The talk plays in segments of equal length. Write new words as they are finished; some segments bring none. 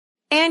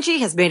Angie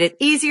has made it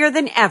easier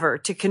than ever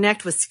to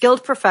connect with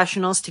skilled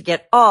professionals to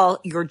get all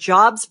your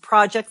jobs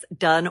projects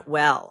done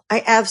well.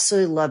 I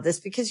absolutely love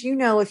this because,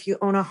 if you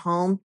own a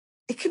home,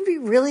 it can be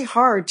really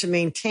hard to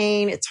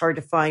maintain. It's hard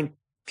to find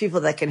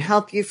people that can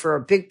help you for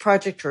a big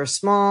project or a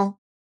small.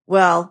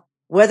 Well,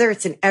 whether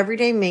it's in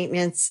everyday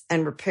maintenance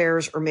and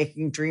repairs or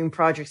making dream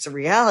projects a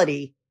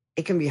reality,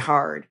 it can be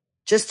hard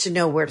just to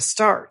know where to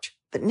start.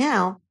 But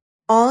now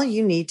all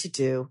you need to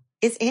do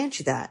is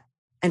Angie that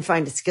and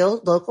find a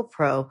skilled local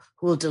pro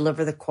who will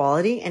deliver the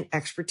quality and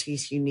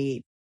expertise you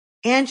need.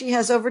 Angie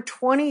has over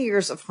 20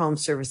 years of home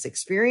service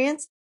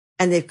experience,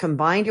 and they've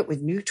combined it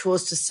with new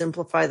tools to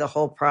simplify the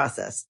whole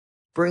process.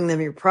 Bring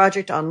them your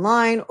project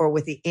online or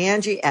with the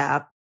Angie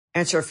app,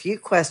 answer a few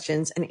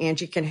questions, and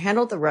Angie can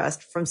handle the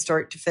rest from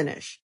start to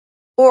finish.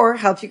 Or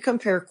help you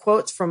compare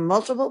quotes from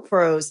multiple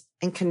pros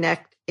and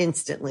connect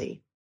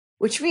instantly,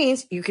 which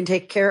means you can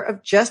take care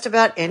of just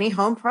about any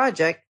home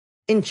project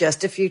in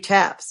just a few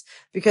taps.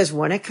 Because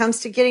when it comes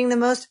to getting the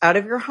most out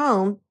of your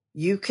home,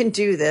 you can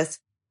do this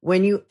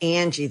when you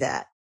Angie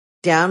that.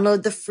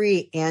 Download the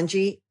free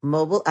Angie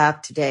mobile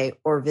app today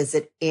or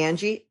visit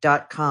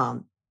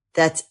Angie.com.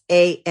 That's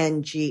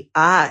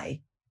ANGI.com.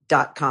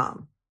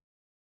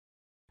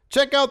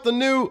 Check out the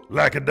new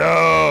Like a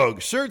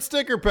Dog shirt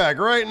sticker pack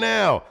right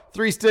now.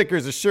 3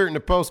 stickers, a shirt, and a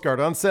postcard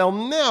on sale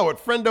now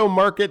at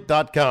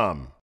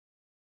friendomarket.com.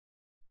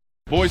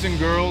 Boys and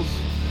girls,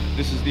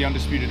 this is the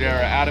Undisputed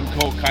Era. Adam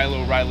Cole, Kyle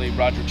O'Reilly,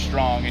 Roderick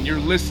Strong, and you're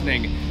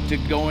listening to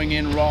Going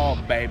In Raw,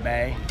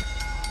 baby.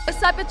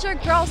 What's up, it's your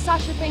girl,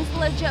 Sasha Banks, the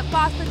legit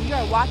boss, and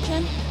you're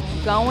watching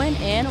Going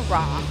In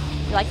Raw.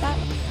 You like that?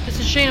 This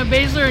is Shayna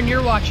Baszler, and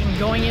you're watching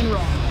Going In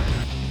Raw.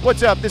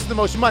 What's up? This is the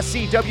most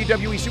must-see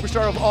WWE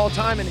superstar of all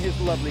time and his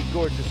lovely,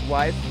 gorgeous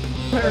wife,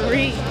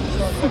 Marie.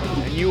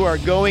 And you are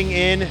going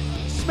in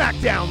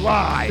SmackDown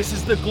Live. This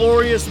is the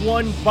glorious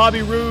one,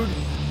 Bobby Roode,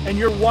 and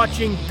you're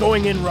watching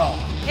Going In Raw.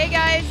 Hey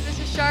guys, this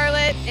is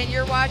Charlotte, and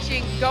you're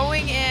watching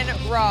Going In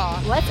Raw.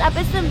 What's up?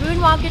 It's the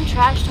moonwalking,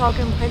 trash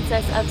talking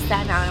princess of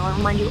Staten Island. I want to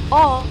remind you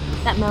all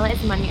that Mela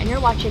is money, and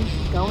you're watching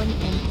Going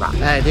In Raw.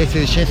 Hi, this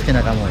is Shinsuke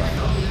Nakamura.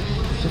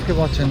 Shinsuke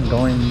watching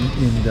Going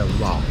In the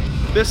Raw.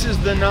 This is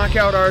the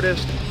knockout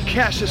artist,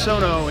 Cassius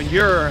Ohno, and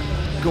you're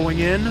Going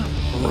In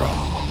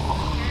Raw.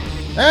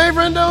 Hey,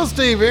 friendo,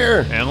 Steve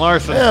here. And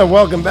Larson. Yeah,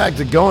 welcome back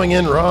to Going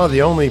In Raw,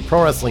 the only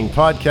pro wrestling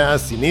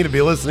podcast you need to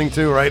be listening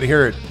to right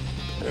here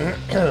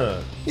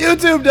at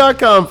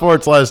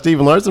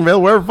youtube.com/Stephen Larson.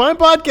 Available wherever fine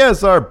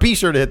podcasts are. Be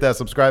sure to hit that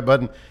subscribe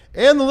button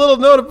and the little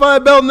notify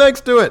bell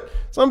next to it.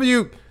 Some of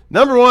you,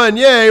 number one,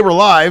 yay, we're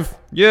live.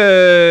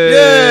 Yay!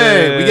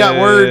 Yay! We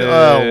got word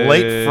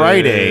late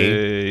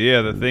Friday.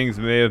 Yeah, the things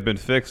may have been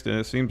fixed, and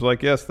it seems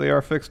like, yes, they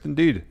are fixed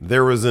indeed.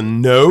 There was a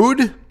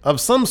node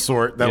of some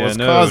sort that was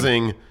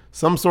causing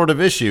some sort of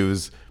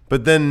issues,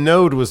 but then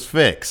Node was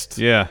fixed.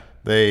 Yeah.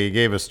 They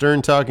gave a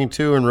stern talking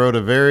to and wrote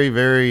a very,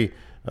 very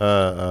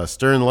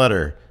stern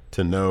letter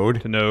to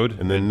Node.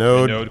 And then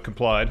Node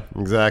complied.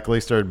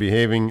 Exactly, started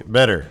behaving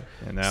better.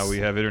 And now we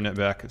have internet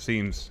back, it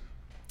seems.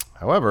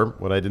 However,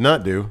 what I did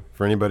not do,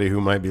 for anybody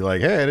who might be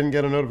like, hey, I didn't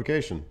get a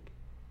notification.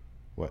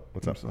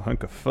 What's up? There's a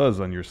hunk of fuzz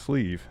on your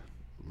sleeve.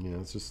 Yeah,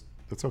 it's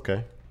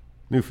okay.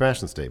 New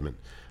fashion statement.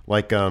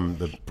 Like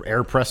the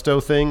Air Presto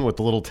thing with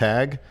the little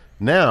tag.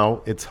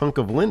 Now it's hunk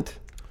of lint.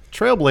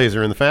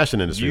 Trailblazer in the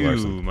fashion industry, You,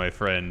 Larson. my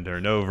friend,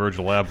 are no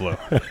Virgil Abloh.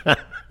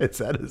 Is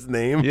that his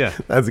name? Yeah.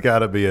 That's got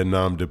to be a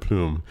nom de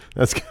plume.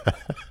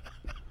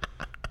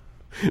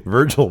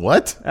 Virgil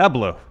what?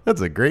 Abloh.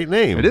 That's a great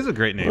name. It is a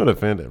great name. What a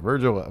fan.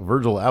 Virgil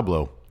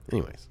Abloh.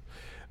 Anyways.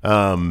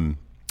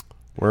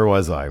 Where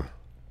was I?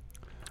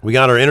 We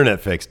got our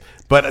internet fixed.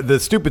 But the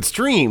stupid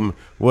stream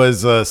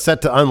was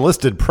set to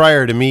unlisted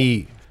prior to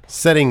me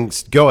setting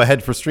go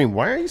ahead for stream.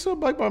 Why are you so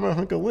bugged by my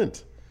hunk of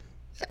lint?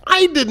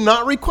 I did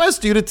not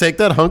request you to take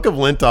that hunk of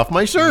lint off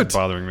my shirt. It's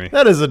bothering me.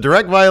 That is a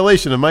direct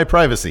violation of my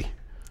privacy.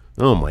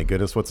 Oh my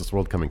goodness, what's this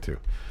world coming to?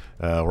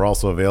 We're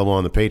also available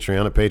on the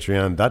Patreon at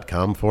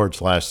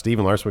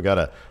patreon.com/Stephen Larson. We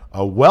got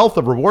a wealth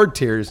of reward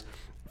tiers.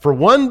 For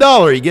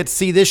 $1, you get to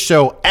see this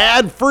show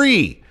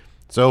ad-free.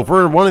 So if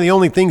we're one of the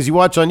only things you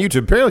watch on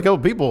YouTube, apparently a couple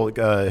people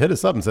hit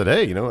us up and said,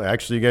 hey,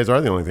 actually you guys are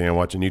the only thing I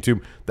watch on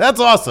YouTube.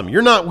 That's awesome.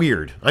 You're not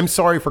weird. I'm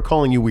sorry for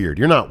calling you weird.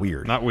 You're not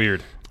weird. Not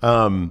weird.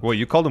 What,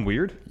 you called him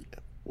weird?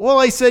 Well,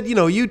 I said,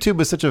 YouTube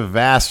is such a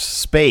vast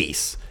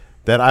space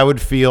that I would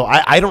feel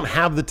I don't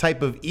have the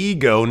type of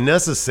ego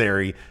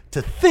necessary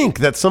to think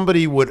that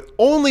somebody would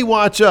only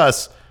watch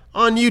us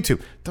on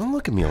YouTube. Don't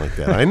look at me like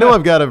that. I know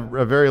I've got a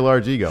very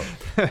large ego.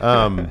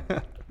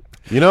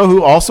 You know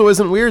who also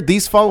isn't weird?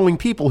 These following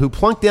people who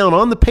plunked down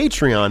on the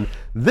Patreon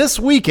this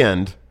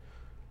weekend.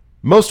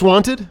 Most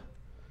Wanted,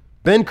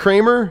 Ben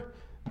Kramer,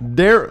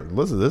 listen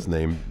to this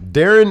name,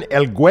 Darren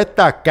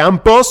Elgueta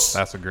Campos.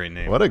 That's a great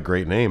name. What a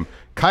great name.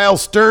 Kyle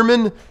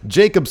Sturman,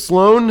 Jacob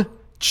Sloan,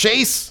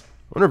 Chase.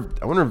 I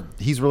wonder if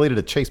he's related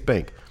to Chase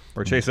Bank.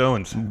 Or Chase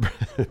Owens.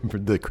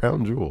 The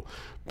crown jewel.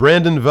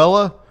 Brandon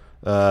Vella,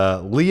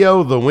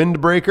 Leo the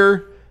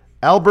Windbreaker,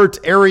 Albert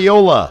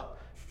Areola,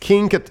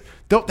 King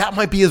That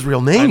might be his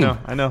real name.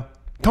 I know.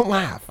 Don't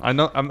laugh. I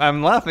know.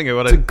 I'm laughing at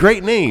what It's a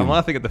great name. I'm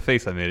laughing at the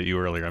face I made at you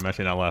earlier. I'm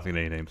actually not laughing at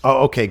any names.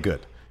 Oh, okay,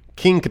 good.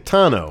 King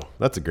Kitano.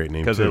 That's a great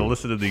name, too. Because it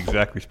elicited the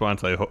exact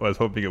response I was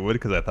hoping it would,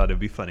 because I thought it'd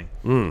be funny.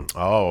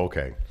 Oh,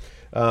 okay.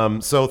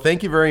 So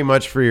thank you very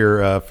much for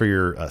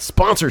your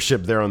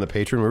sponsorship there on the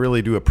Patreon. We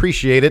really do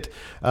appreciate it.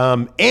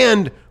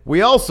 And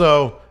we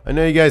also, I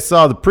know you guys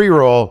saw the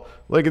pre-roll.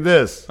 Look at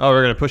this. Oh,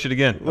 we're gonna push it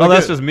again.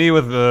 That's just me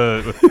with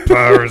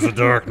powers of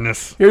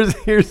darkness.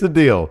 Here's the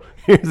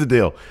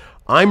deal.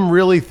 I'm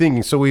really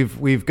thinking. So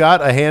we've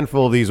got a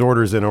handful of these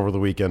orders in over the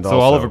weekend. So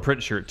also. Oliver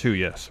print shirt too,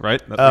 yes,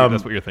 right?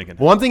 That's what you're thinking.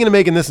 Well, I'm thinking of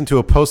making this into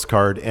a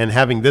postcard and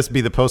having this be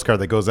the postcard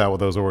that goes out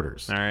with those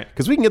orders. All right.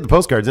 Because we can get the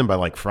postcards in by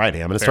like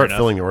Friday. I'm going to start enough.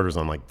 filling the orders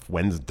on like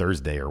Wednesday,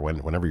 Thursday, or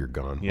whenever you're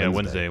gone. Yeah,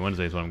 Wednesday.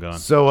 Wednesday's when I'm gone.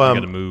 So I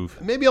got to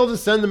move. Maybe I'll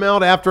just send them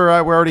out after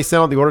we already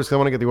sent out the orders because I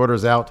want to get the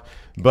orders out.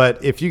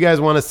 But if you guys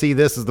want to see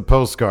this as the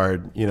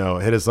postcard,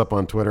 hit us up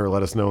on Twitter or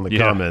let us know in the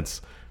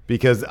comments.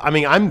 Because,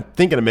 I'm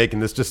thinking of making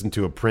this just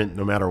into a print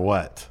no matter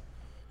what.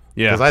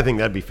 Yeah. Because I think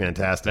that'd be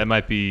fantastic. That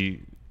might be,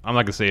 I'm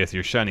not going to say it's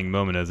your shining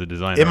moment as a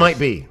designer. It might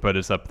be. But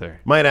it's up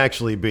there. Might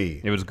actually be.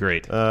 It was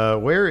great.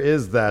 Where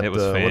is that? It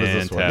was fantastic. What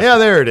is this one? Yeah,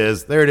 there it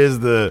is. There it is.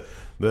 The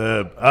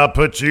I'll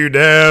put you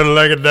down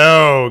like a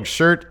dog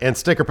shirt and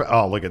sticker.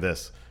 Oh, look at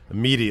this.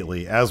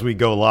 Immediately, as we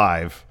go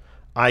live,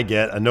 I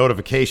get a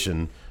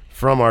notification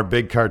from our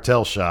Big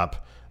Cartel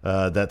shop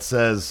that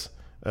says,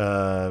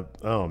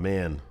 oh,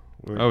 man.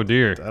 Oh,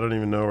 dear. I don't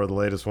even know where the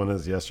latest one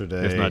is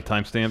yesterday. It's not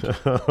time-stamped?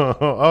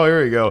 Oh,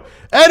 here we go.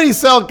 Eddie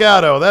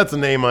Salgado. That's a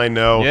name I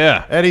know.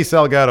 Yeah. Eddie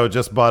Salgado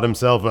just bought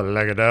himself a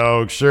like a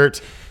dog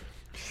shirt.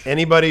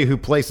 Anybody who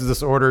places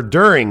this order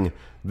during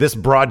this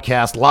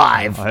broadcast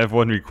live. I have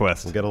one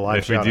request. We'll get a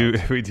live shout-out.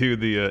 If we do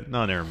the...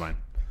 no, never mind.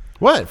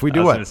 What? If we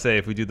do I was what? going to say,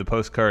 if we do the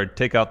postcard,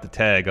 take out the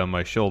tag on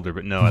my shoulder,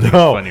 but no, I think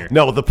it's funnier.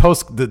 No,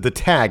 the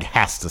tag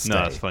has to stay.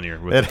 No, it's funnier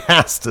with it. It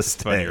has to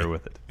stay. Funnier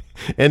with it.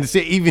 And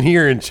see, even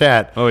here in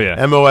chat, oh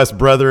yeah, MOS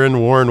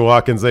brethren, Warren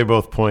Watkins, they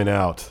both point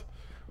out.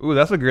 Ooh,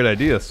 that's a great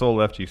idea. Soul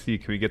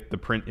FGC. Can we get the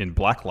print in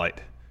blacklight?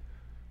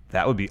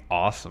 That would be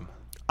awesome.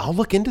 I'll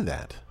look into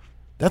that.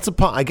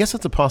 I guess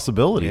that's a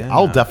possibility. Yeah.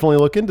 I'll definitely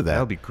look into that. That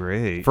would be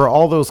great. For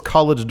all those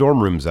college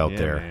dorm rooms out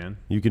there, man.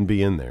 You can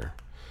be in there.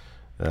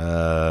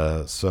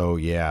 So,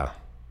 yeah.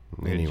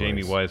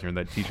 Jamie Weisner,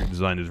 that t-shirt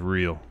design is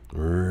real.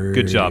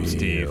 Good job,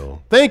 Steve.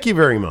 Thank you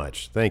very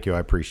much. Thank you. I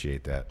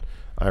appreciate that.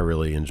 I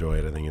really enjoy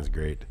it. I think it's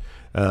great.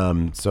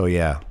 So,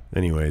 yeah.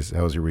 Anyways,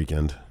 how was your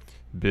weekend?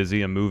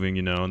 Busy. I'm moving,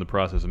 in the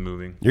process of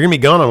moving. You're going to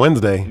be gone on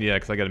Wednesday. Yeah,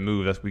 because I got to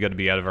move. We got to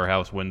be out of our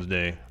house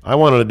Wednesday. I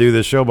wanted to do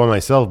this show by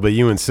myself, but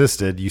you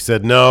insisted. You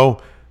said, no,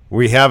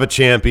 we have a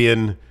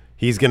champion.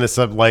 He's going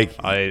to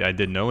I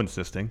did no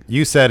insisting.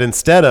 You said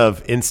instead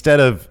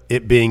of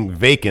it being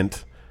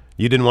vacant,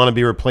 you didn't want to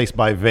be replaced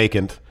by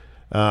vacant.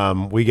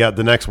 We got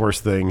the next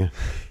worst thing,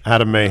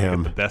 Adam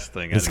Mayhem. The best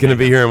thing. It's going to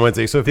be here on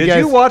Wednesday. So if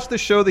you watch the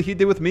show that he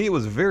did with me? It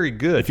was very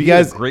good. He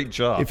did a great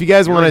job. If you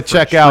guys want to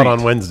check out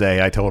on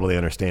Wednesday, I totally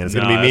understand. It's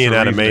going to be me and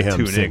Adam Mayhem.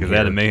 Because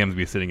Adam Mayhem's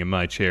be sitting in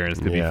my chair, and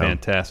it's going to be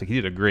fantastic. He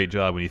did a great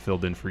job when he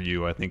filled in for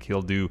you. I think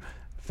he'll do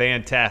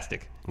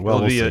fantastic.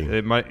 Well, we'll see.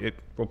 It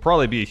will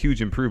probably be a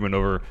huge improvement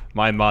over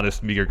my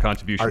modest, meager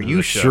contribution. Are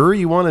you sure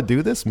you want to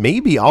do this?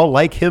 Maybe I'll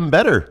like him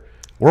better.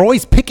 We're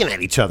always picking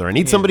at each other. I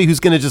need somebody who's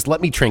going to just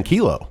let me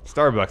tranquilo.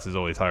 Starbucks is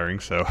always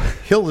hiring, so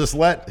he'll just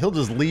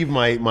leave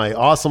my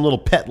awesome little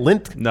pet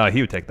lint. No,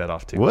 he would take that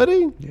off too. Would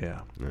he?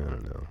 Yeah. I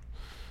don't know.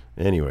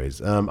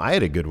 Anyways, I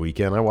had a good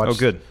weekend.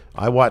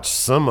 I watched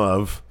some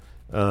of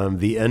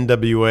the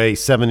NWA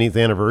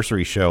 70th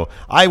anniversary show.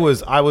 I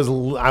was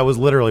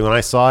literally, when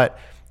I saw it,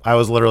 I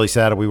was literally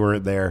sad we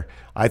weren't there.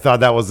 I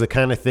thought that was the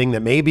kind of thing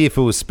that maybe if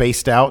it was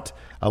spaced out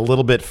a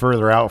little bit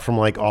further out from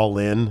like All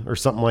In or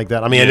something like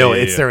that. I mean, I know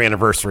it's their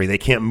anniversary. They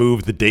can't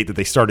move the date that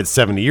they started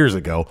 70 years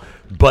ago,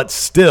 but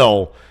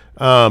still,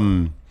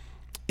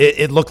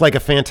 it looked like a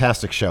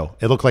fantastic show.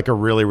 It looked like a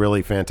really,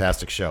 really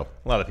fantastic show.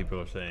 A lot of people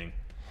are saying,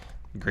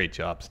 great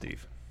job,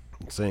 Steve.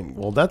 Saying,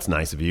 well, that's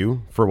nice of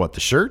you. For what,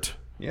 the shirt?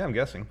 Yeah, I'm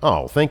guessing.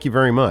 Oh, thank you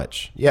very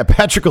much. Yeah,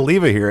 Patrick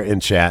Oliva here in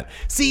chat.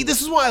 See,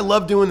 this is why I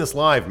love doing this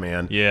live,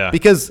 man. Yeah.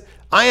 Because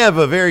I have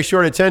a very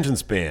short attention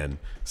span.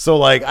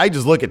 So, I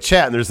just look at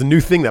chat, and there's a new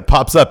thing that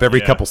pops up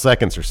every couple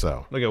seconds or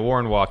so. Look at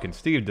Warren Watkins.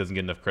 Steve doesn't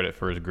get enough credit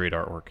for his great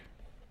artwork.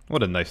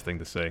 What a nice thing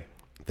to say.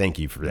 Thank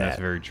you for that. That's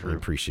very true. I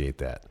appreciate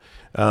that.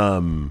 I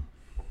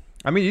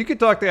mean, you could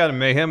talk to Adam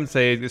Mayhem and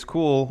say, it's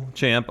cool,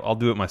 champ, I'll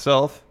do it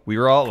myself. We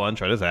were all at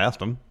lunch. I just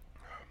asked him.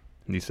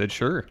 And he said,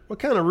 sure. What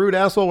kind of rude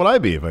asshole would I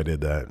be if I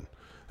did that?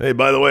 Hey,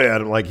 by the way,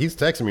 Adam, he's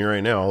texting me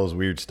right now all this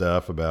weird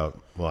stuff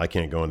about, well, I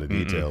can't go into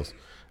details.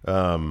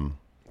 God.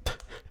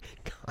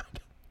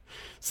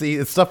 See,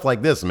 it's stuff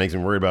like this that makes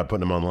me worried about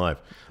putting him on live.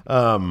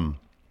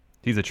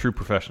 He's a true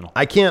professional.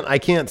 I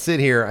can't sit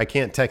here. I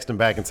can't text him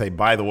back and say,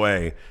 by the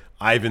way,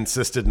 I've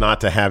insisted not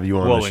to have you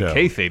on the show. Well,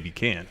 in kayfabe, you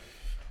can.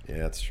 Yeah,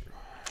 that's true.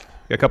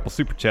 Got a couple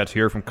super chats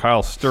here from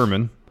Kyle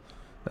Sturman.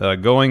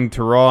 Going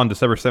to Raw on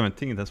December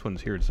 17th. That's when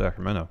it's here in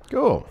Sacramento.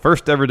 Cool.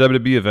 First ever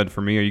WWE event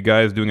for me. Are you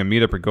guys doing a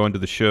meetup or going to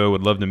the show?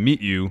 Would love to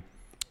meet you.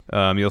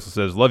 He also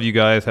says, love you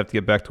guys. Have to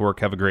get back to work.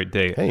 Have a great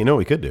day. Hey, you know what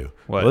we could do?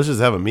 What? Let's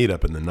just have a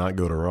meetup and then not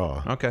go to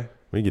Raw. Okay.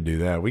 We could do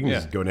that. We can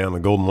just go down to the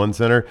Golden One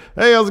Center.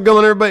 Hey, how's it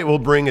going, everybody? We'll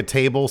bring a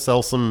table,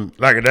 sell some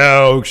like a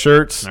dog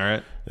shirts. All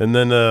right. And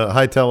then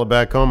hightail it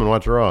back home and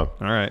watch Raw. All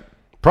right.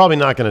 Probably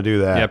not going to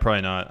do that. Yeah,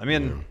 probably not. I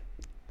mean,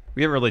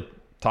 we haven't really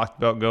talked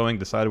about going,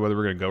 decided whether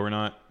we're going to go or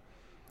not.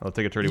 I'll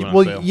take a 31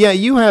 on sale. Yeah,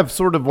 you have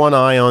sort of one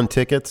eye on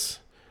tickets.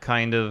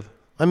 Kind of.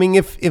 I mean,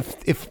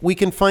 if we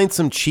can find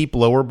some cheap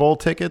lower bowl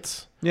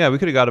tickets. Yeah, we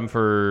could have got them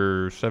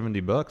for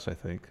 $70, I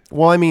think.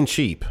 Well, I mean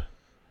cheap.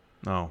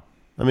 No.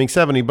 I mean,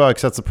 $70,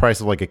 that's the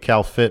price of like a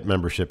CalFit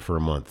membership for a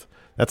month.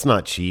 That's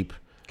not cheap.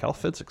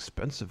 CalFit's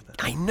expensive then.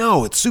 I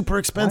know, it's super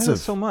expensive. Why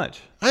is it so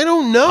much? I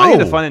don't know. I need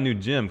to find a new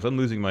gym because I'm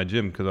losing my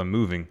gym because I'm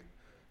moving.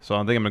 So I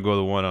think I'm going to go to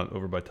the one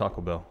over by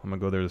Taco Bell. I'm going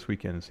to go there this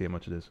weekend and see how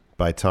much it is.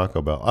 By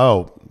Taco Bell.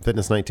 Oh,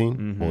 Fitness 19?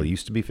 Mm-hmm. Well, it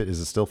used to be. Is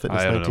it still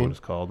Fitness 19? I don't know what it's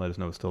called. I just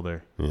know it's still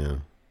there. Yeah.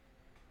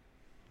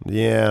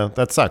 Yeah,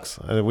 that sucks.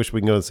 I wish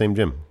we can go to the same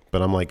gym,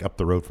 but I'm like up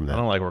the road from that. I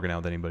don't like working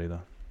out with anybody,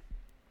 though.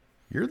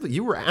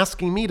 You were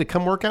asking me to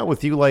come work out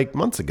with you like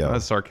months ago.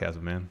 That's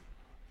sarcasm, man.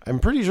 I'm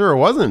pretty sure it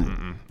wasn't.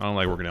 I don't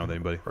like working out with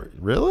anybody.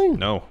 Really?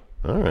 No.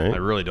 All right. I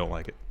really don't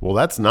like it. Well,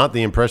 that's not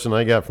the impression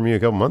I got from you a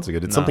couple months ago.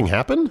 Did something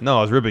happen? No,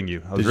 I was ribbing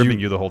you. I was ribbing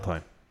you the whole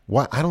time.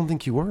 What? I don't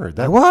think you were.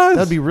 I was.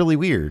 That'd be really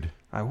weird.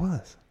 I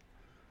was.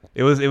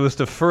 It was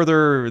to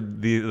further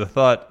the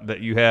thought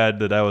that you had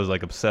that I was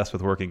like obsessed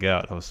with working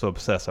out. I was so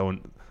obsessed. I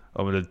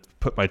wanted to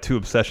put my two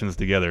obsessions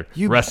together: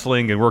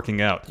 wrestling and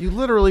working out. You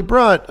literally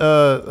brought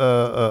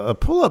a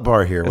pull-up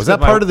bar here. Was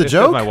that part of the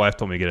joke? My wife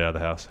told me to get it out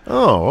of the house.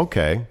 Oh,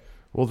 okay.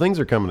 Well, things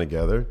are coming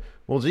together.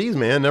 Well, geez,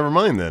 man, never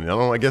mind then.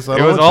 I guess I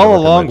don't. It was all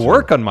along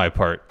work on my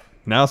part.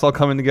 Now it's all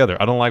coming together.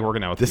 I don't like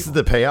working out with This is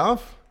the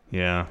payoff?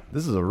 Yeah.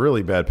 This is a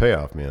really bad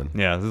payoff, man.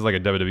 Yeah, this is like a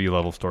WWE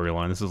level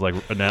storyline. This is like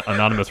an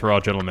anonymous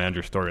Raw general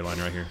manager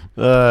storyline right here.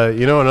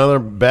 You know, another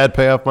bad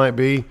payoff might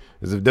be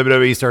is if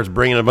WWE starts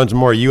bringing a bunch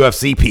more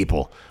UFC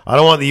people. I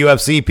don't want the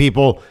UFC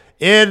people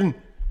in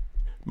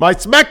my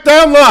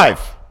SmackDown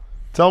Live.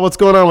 Tell what's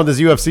going on with this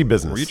UFC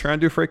business. Were you trying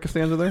to do Frank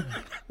Costanza there?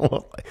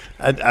 Well,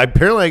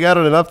 apparently I got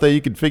it enough that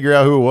you could figure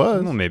out who it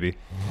was. Well, maybe.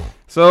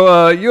 So,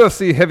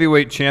 UFC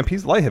heavyweight champ.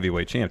 He's light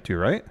heavyweight champ too,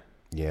 right?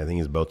 Yeah, I think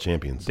he's both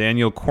champions.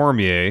 Daniel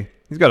Cormier.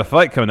 He's got a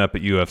fight coming up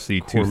at UFC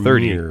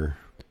 230.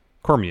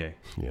 Cormier.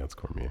 Yeah, it's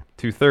Cormier.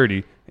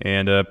 230.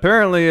 And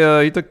apparently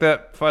he took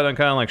that fight on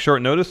kind of like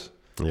short notice.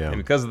 Yeah. And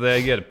because of that,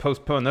 he had to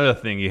postpone another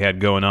thing he had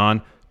going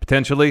on,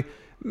 potentially.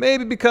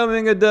 Maybe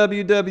becoming a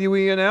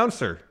WWE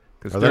announcer.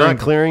 Are they not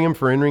clearing him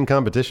for in-ring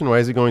competition? Why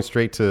is he going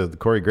straight to the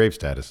Corey Graves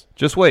status?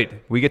 Just wait.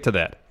 We get to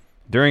that.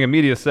 During a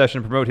media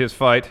session to promote his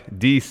fight,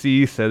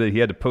 DC said that he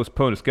had to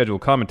postpone a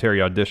scheduled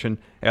commentary audition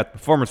at the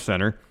Performance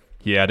Center.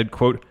 He added,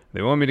 quote,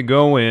 "They want me to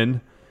go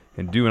in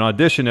and do an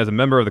audition as a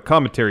member of the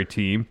commentary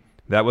team.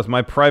 That was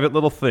my private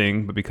little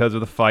thing, but because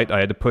of the fight,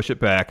 I had to push it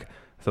back.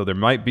 So there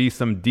might be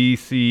some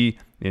DC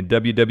and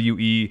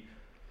WWE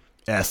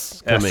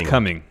S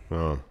coming.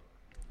 Oh.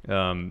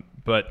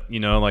 But, you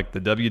know, like the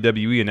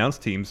WWE announce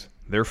teams,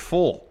 they're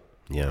full.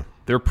 Yeah.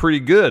 They're pretty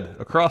good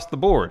across the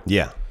board.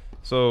 Yeah.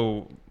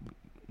 So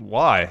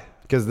why?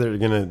 Because they're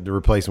going to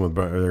replace him with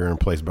they're going to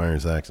replace Byron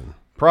Saxton.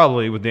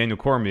 Probably with Daniel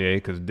Cormier,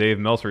 because Dave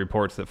Meltzer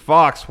reports that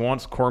Fox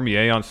wants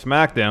Cormier on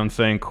SmackDown,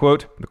 saying,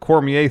 quote, "The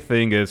Cormier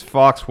thing is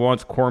Fox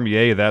wants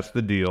Cormier, that's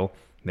the deal.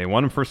 They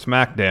want him for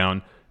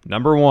SmackDown.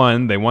 Number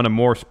one, they want a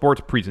more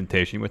sports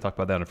presentation." We talked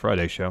about that on a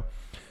Friday show.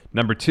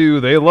 Number two,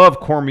 they love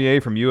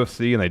Cormier from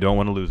UFC, and they don't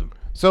want to lose him.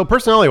 So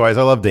personality-wise,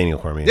 I love Daniel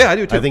Cormier. Yeah, I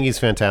do too. I think he's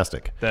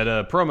fantastic.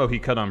 That promo he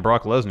cut on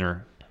Brock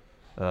Lesnar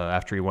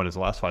after he won his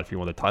last fight, if he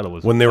won the title,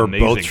 was when they were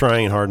amazing. both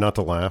trying hard not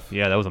to laugh.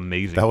 Yeah, that was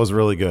amazing. That was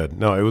really good.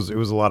 No, it was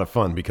a lot of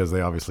fun because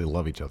they obviously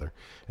love each other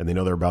and they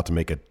know they're about to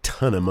make a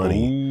ton of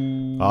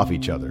money off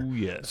each other.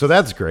 Yes. So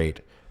that's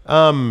great.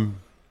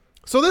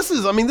 So this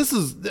is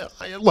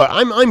look,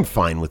 I'm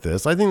fine with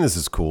this. I think this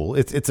is cool.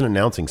 It's an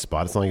announcing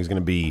spot. It's not like he's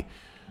going to be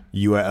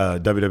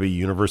WWE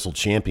Universal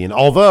Champion.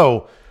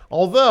 Although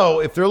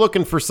if they're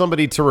looking for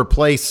somebody to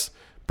replace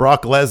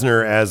Brock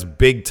Lesnar as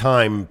big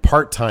time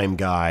part-time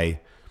guy,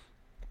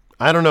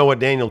 I don't know what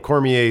Daniel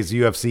Cormier's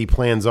UFC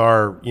plans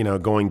are, you know,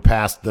 going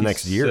past the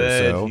next year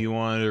or so. He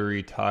wanted to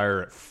retire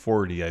at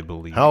 40, I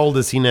believe. How old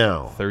is he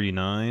now?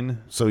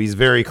 39. So he's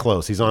very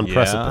close. He's on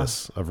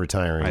precipice of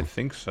retiring. I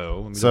think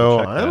so. So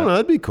I don't know.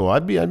 That'd be cool.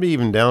 I'd be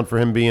even down for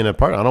him being a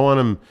part. I don't want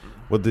him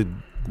with the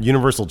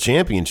Universal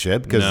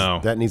Championship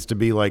because that needs to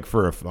be like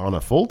on a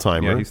full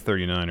timer. Yeah, he's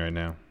 39 right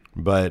now.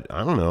 But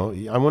I don't know.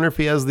 I wonder if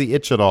he has the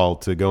itch at all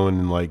to go in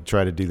and like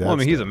try to do that. Well, I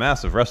mean, he's a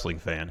massive wrestling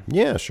fan.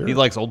 Yeah, sure. He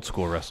likes old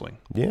school wrestling.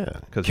 Yeah,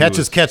 catch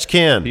as catch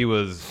can. He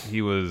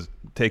was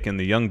taking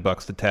the Young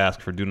Bucks to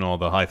task for doing all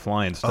the high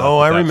flying stuff. Oh,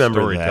 I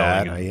remember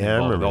that. Yeah, I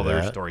remember all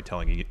their that.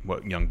 storytelling,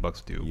 what Young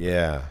Bucks do.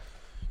 Yeah,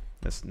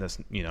 that's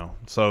you know.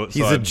 So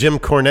he's a Jim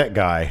Cornette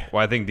guy.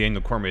 Well, I think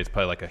Daniel Cormier is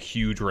probably like a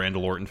huge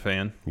Randall Orton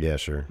fan. Yeah,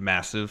 sure.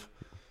 Massive.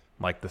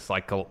 Like the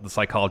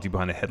psychology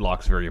behind the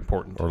headlock's very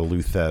important. Or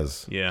Lou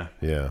Thez. Yeah.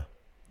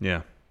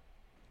 Yeah.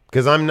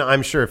 Because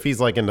I'm sure if he's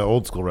like into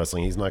old school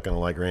wrestling, he's not going to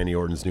like Randy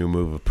Orton's new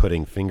move of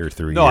putting finger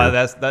through. No, I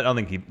don't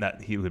think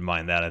he would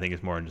mind that. I think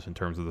it's more just in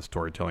terms of the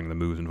storytelling, the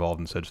moves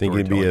involved in such think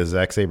storytelling. he'd be a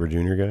Zack Sabre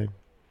Jr. guy?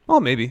 Oh,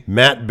 maybe.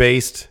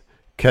 Mat-based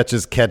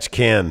catch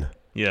can.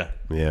 Yeah.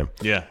 No,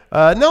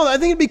 I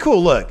think it'd be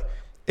cool. Look,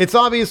 it's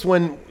obvious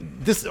when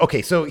this.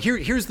 Okay, so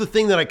here's the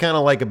thing that I kind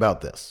of like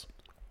about this.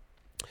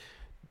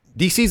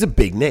 DC's a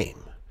big name.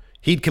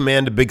 He'd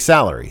command a big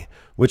salary,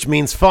 which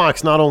means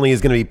Fox not only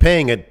is going to be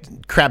paying a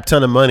crap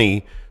ton of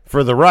money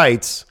for the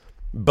rights,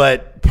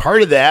 but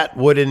part of that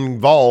would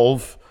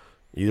involve,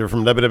 either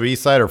from WWE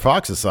side or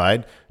Fox's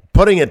side,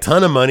 putting a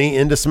ton of money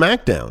into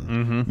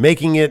SmackDown,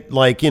 making it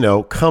like,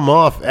 come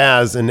off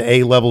as an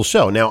A-level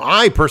show. Now,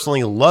 I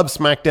personally love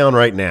SmackDown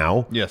right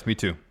now. Yes, me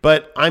too.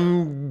 But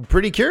I'm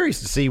pretty curious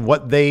to see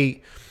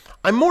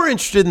I'm more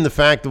interested in the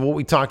fact of what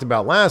we talked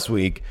about last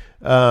week,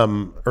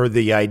 or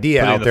the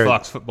idea Putting out there. the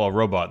Fox football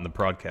robot in the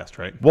broadcast,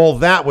 right? Well,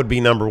 that would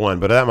be number one,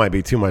 but that might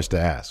be too much to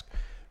ask.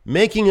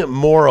 Making it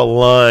more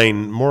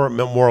aligned, more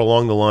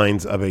along the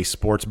lines of a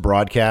sports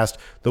broadcast,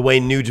 the way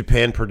New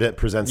Japan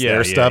presents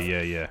their stuff.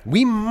 Yeah.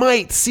 We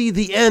might see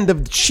the end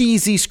of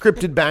cheesy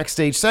scripted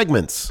backstage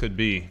segments. Could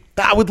be.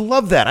 I would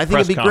love that. I think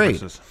Press it'd be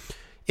great.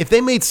 If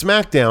they made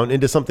SmackDown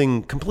into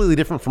something completely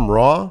different from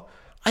Raw,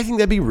 I think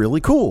that'd be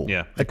really cool.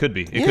 Yeah, it could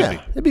be. It yeah, could be.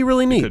 It'd be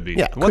really neat. It could be.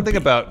 Yeah, One thing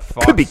about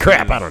Fox could be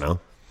crap. I don't know.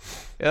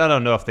 I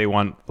don't know if they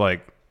want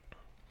like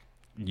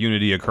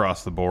unity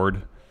across the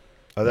board.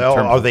 Are they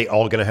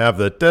all going to have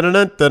the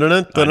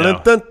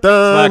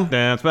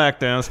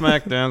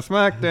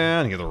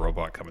SmackDown? You get the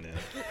robot coming in.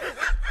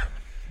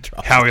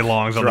 Howie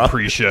Long's on the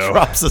pre-show.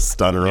 Drops a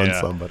stunner on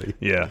somebody.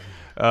 Yeah.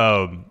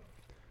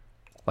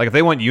 Like if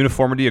they want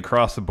uniformity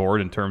across the board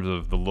in terms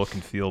of the look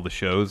and feel of the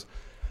shows,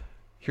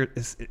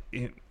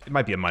 it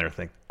might be a minor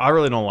thing. I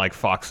really don't like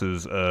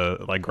Fox's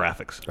like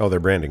graphics. Oh, their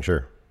branding,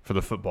 sure. For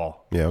the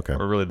football. Yeah, okay.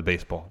 Or really the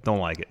baseball. Don't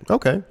like it.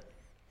 Okay.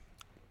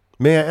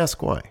 May I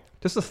ask why?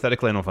 Just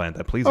aesthetically, I don't find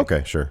that pleasing.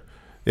 Okay, sure.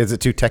 Is it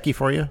too techie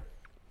for you?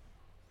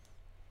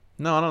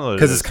 No, I don't know.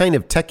 Because it's kind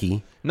of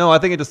techie. No, I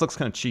think it just looks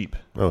kind of cheap.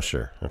 Oh,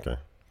 sure. Okay.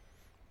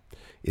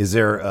 Is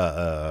there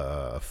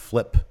a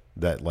flip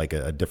that like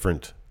a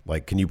different,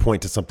 like, can you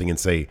point to something and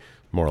say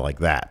more like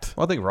that?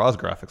 Well, I think Raw's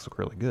graphics look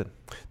really good.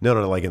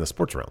 No, like in the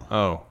sports realm.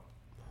 Oh.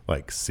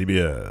 Like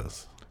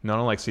CBS. No, I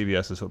don't like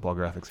CBS's football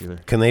graphics either.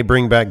 Can they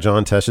bring back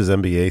John Tesh's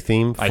NBA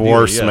theme for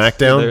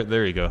SmackDown?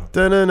 There you go.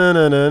 God,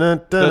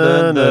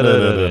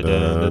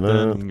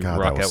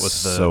 Rock that out with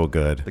so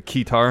good. The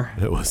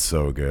keytar. It was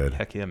so good.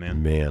 Heck yeah,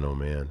 man. Man, oh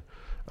man.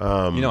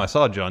 I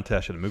saw John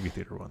Tesh at a movie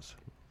theater once.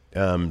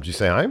 Did you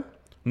say hi?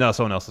 No,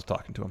 someone else was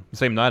talking to him. The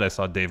same night I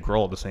saw Dave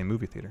Grohl at the same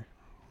movie theater.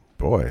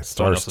 Boy,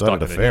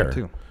 star-studded affair.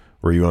 Too.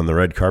 Were you on the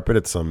red carpet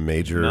at some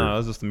major? No, it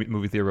was just the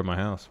movie theater at my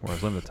house where I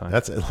was living at the time.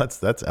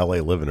 That's LA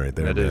living right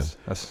there. It man. is.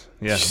 That's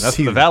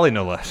the Valley,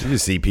 no less. You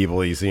see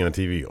people you see on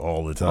TV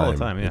all the time. All the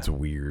time, yeah. It's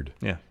weird.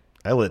 Yeah.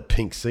 I lit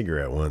pink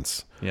cigarette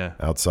once. Yeah.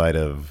 Outside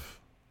of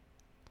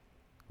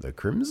the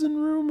Crimson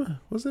Room,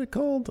 was it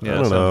called? Yeah,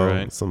 I don't know.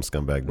 Right. Some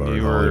scumbag bar.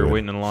 You were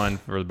waiting in line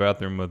for the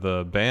bathroom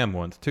with Bam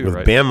once too, with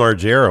right? Bam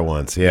Margera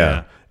once,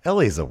 yeah.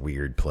 LA's a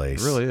weird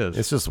place. It really is.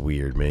 It's just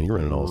weird, man. You're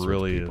running all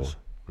sorts of people.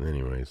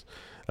 Anyways.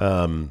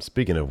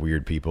 Speaking of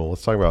weird people,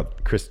 let's talk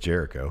about Chris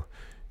Jericho.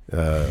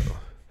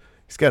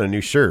 He's got a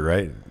new shirt,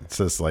 right? It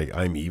says like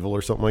 "I'm evil"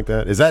 or something like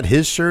that. Is that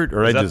his shirt,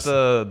 or is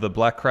that the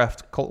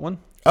Blackcraft cult one?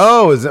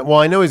 Oh, is it? Well,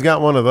 I know he's got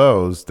one of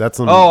those. That's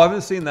I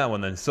haven't seen that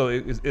one then. So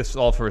it's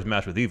all for his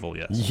match with Evil,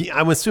 yes. Yeah,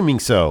 I'm assuming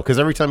so, because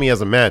every time he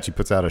has a match, he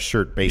puts out a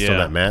shirt based on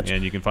that match.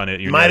 And you can find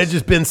it. Might have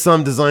just been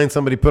some design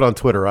somebody put on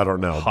Twitter. I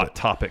don't know. Hot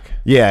topic.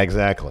 Yeah,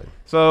 exactly.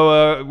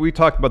 So we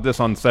talked about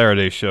this on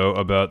Saturday's show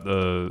about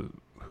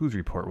whose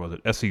report was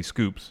it? SE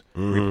Scoops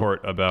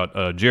report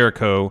about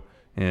Jericho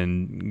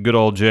and good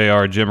old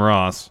JR Jim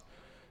Ross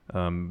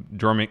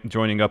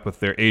joining up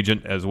with their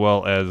agent as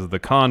well as the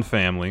Khan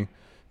family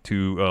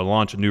to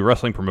launch a new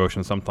wrestling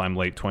promotion sometime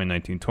late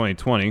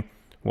 2019-2020.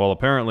 Well,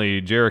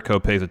 apparently Jericho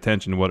pays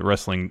attention to what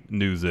wrestling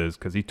news is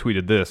because he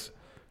tweeted this,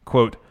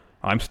 quote,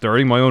 "I'm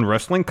starting my own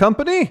wrestling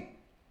company?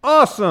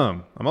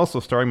 Awesome! I'm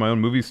also starting my own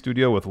movie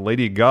studio with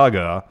Lady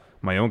Gaga,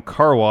 my own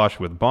car wash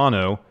with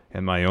Bono,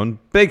 and my own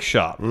bake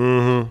shop."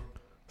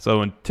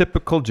 So in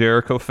typical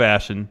Jericho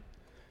fashion,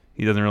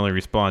 he doesn't really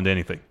respond to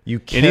anything.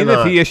 And even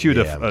if he issued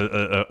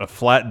a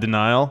flat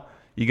denial,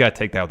 you got to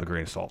take that with a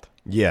grain of salt.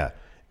 Yeah.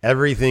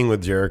 Everything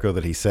with Jericho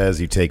that he says,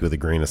 you take with a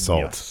grain of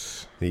salt.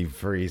 Yes. He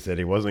said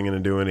he wasn't going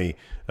to do any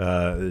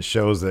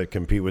shows that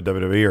compete with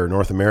WWE or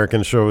North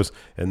American shows,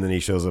 and then he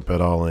shows up at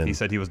All In. He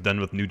said he was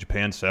done with New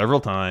Japan several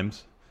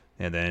times,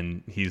 and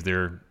then he's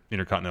their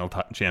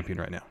Intercontinental Champion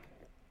right now.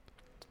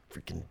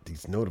 Freaking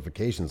these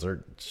notifications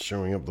aren't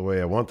showing up the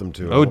way I want them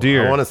to. Oh,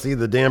 dear. I want to see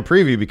the damn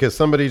preview because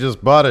somebody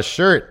just bought a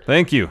shirt.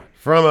 Thank you.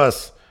 From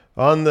us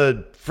on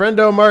the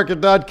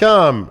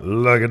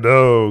friendomarket.com. Like a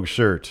dog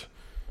shirt.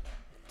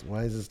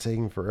 Why is this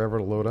taking forever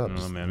to load up?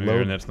 Oh, man, maybe the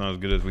internet's not as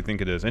good as we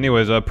think it is.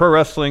 Anyways,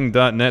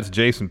 ProWrestling.net's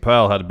Jason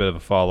Powell had a bit of a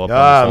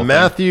follow-up.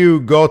 Matthew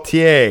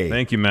Gauthier.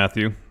 Thank you,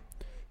 Matthew.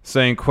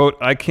 Saying, quote,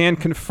 I can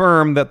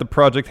confirm that the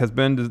project has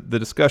been the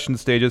discussion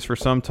stages for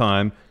some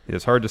time. It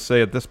is hard to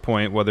say at this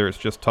point whether it's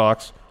just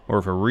talks or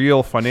if a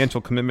real financial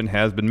commitment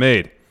has been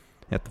made.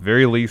 At the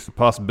very least, the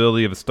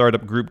possibility of a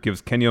startup group gives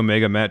Kenny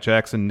Omega, Matt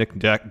Jackson, Nick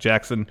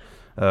Jackson,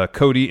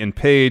 Cody, and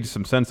Paige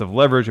some sense of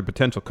leverage and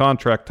potential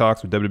contract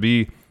talks with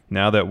WWE.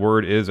 Now that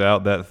word is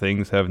out that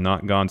things have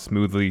not gone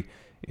smoothly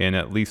in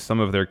at least some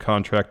of their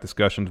contract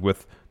discussions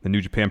with the New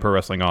Japan Pro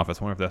Wrestling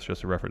office. I wonder if that's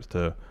just a reference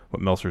to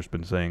what Meltzer's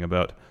been saying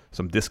about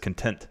some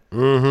discontent.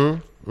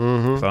 So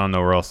I don't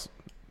know where else.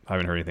 I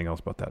haven't heard anything else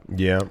about that.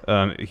 Yeah.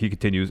 He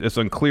continues, it's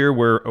unclear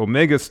where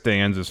Omega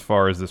stands as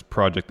far as this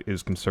project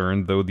is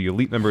concerned, though the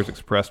Elite members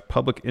expressed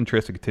public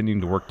interest in continuing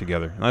to work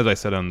together. And as I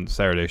said on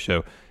Saturday's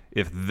show,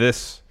 if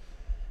this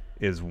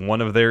is one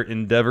of their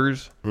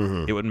endeavors,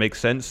 it would make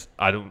sense.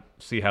 I don't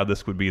see how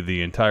this would be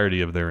the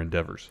entirety of their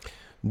endeavors.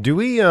 Do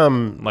we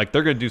like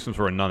they're going to do some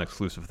sort of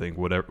non-exclusive thing,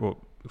 whatever, well,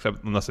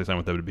 except unless they sign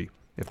with WWE.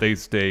 If they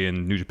stay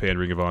in New Japan,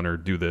 Ring of Honor,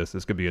 do this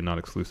could be a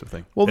non-exclusive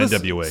thing. Well,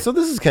 NWA. So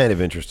this is kind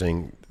of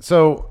interesting.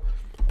 So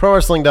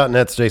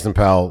ProWrestling.net's Jason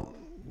Powell,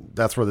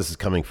 that's where this is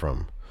coming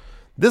from.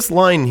 This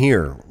line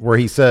here, where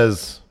he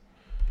says,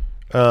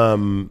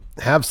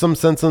 have some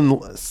sense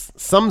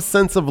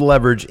of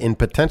leverage in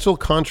potential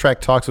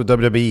contract talks with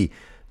WWE.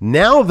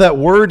 Now that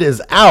word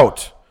is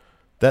out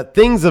that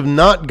things have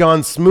not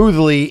gone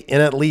smoothly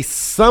in at least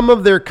some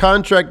of their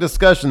contract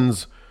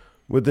discussions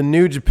with the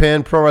New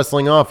Japan Pro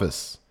Wrestling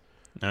office.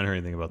 I haven't heard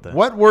anything about that.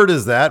 What word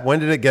is that? When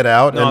did it get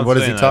out? No, and what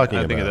is he talking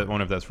about? I think that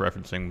one of that's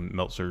referencing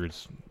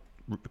Meltzer's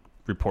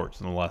reports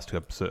in the last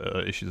two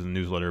issues of the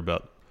newsletter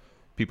about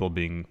people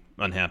being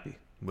unhappy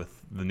with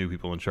the new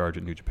people in charge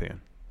at New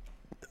Japan.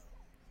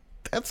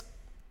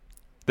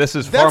 This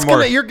is far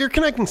more. You're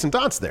connecting some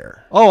dots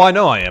there. Oh, I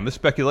know I am. It's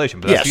speculation,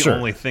 but that's the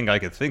only thing I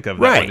could think of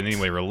that would in any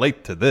way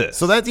relate to this.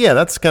 So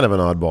that's kind of an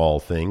oddball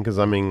thing because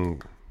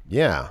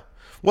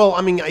Well,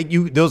 I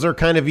mean, those are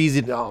kind of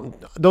easy.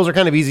 Those are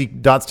kind of easy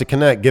dots to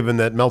connect, given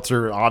that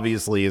Meltzer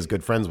obviously is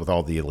good friends with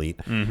all the Elite.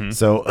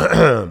 So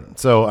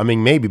I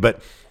mean, maybe,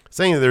 but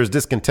saying that there's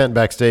discontent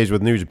backstage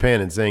with New Japan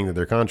and saying that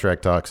their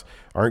contract talks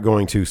aren't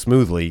going too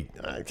smoothly,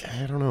 I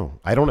don't know.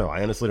 I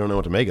honestly don't know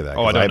what to make of that.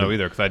 Oh, I don't know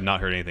either because I had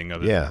not heard anything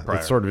of it. Yeah, prior.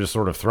 it's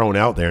sort of thrown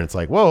out there, and it's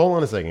like, well, hold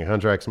on a second,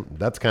 contracts.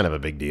 That's kind of a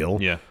big deal.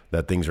 Yeah,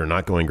 that things are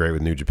not going great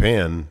with New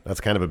Japan. That's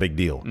kind of a big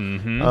deal.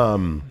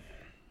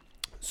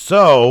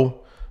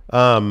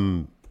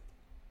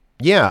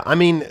 Yeah, I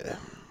mean,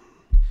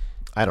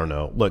 I don't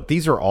know. Look,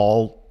 these are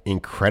all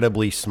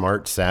incredibly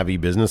smart, savvy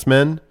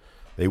businessmen.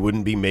 They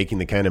wouldn't be making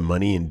the kind of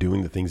money and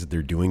doing the things that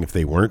they're doing if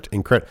they weren't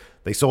incredible.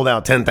 They sold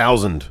out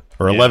 10,000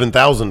 or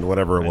 11,000,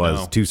 whatever it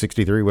was,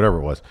 263, whatever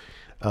it was.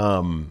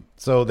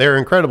 So they're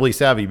incredibly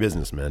savvy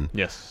businessmen.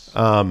 Yes.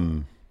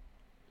 So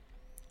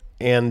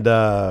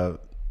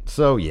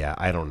yeah,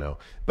 I don't know.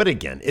 But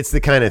again, it's the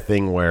kind of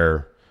thing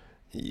where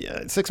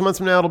 6 months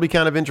from now it'll be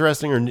kind of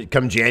interesting, or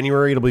come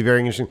January it'll be very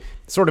interesting.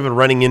 It's sort of a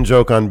running in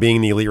joke on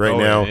being the Elite right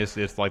now.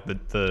 It's like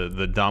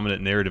the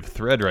dominant narrative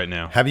thread right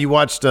now. Have you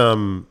watched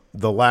the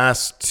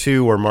last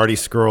two where Marty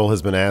Scurll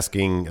has been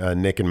asking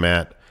Nick and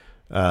Matt?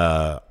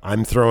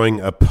 I'm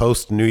throwing a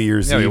post New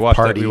Year's Eve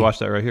party. We watched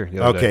that right here.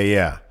 The other day.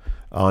 Yeah.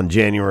 On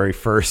January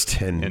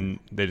 1st, and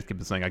they just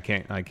keep saying, "I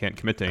can't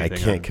commit to anything."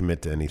 I can't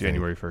commit to anything.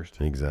 January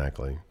 1st,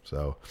 exactly.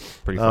 So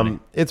pretty funny.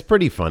 It's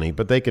pretty funny,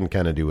 but they can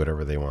kind of do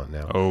whatever they want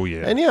now. Oh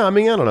yeah, and yeah, I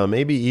mean, I don't know.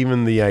 Maybe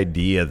even the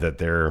idea that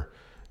they're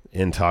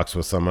in talks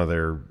with some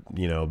other,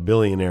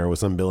 billionaire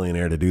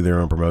to do their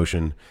own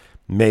promotion,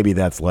 maybe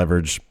that's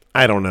leverage.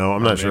 I don't know.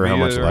 I'm not sure how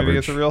much leverage. Maybe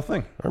it's a real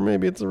thing. Or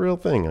maybe it's a real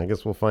thing. I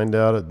guess we'll find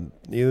out.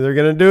 Either they're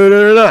going to do it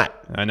or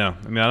not. I know.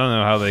 I mean, I don't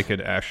know how they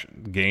could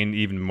gain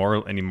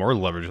any more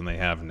leverage than they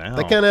have now.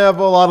 They kind of have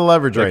a lot of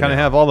leverage right now. They kind of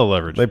have all the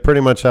leverage. They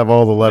pretty much have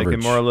all the leverage.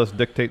 They can more or less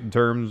dictate the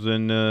terms,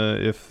 and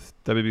if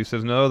WB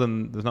says no,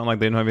 then it's not like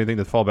they don't have anything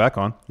to fall back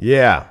on.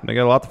 Yeah. They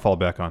got a lot to fall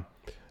back on.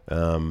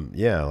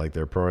 Yeah, like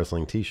their pro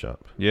wrestling tee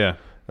shop. Yeah.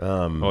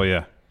 Oh,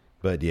 yeah.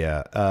 But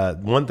yeah,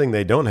 one thing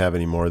they don't have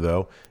anymore,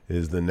 though,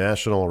 is the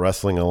National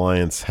Wrestling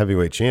Alliance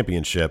Heavyweight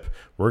Championship.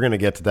 We're going to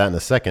get to that in a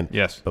second.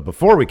 Yes. But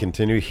before we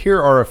continue, here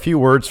are a few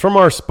words from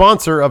our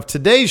sponsor of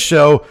today's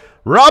show,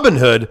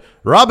 Robinhood.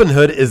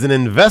 Robinhood is an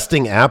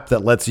investing app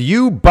that lets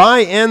you buy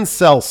and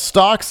sell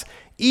stocks,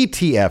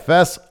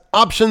 ETFs,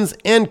 options,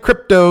 and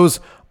cryptos,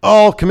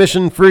 all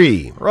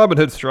commission-free.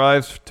 Robinhood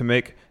strives to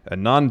make a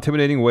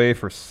non-intimidating way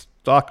for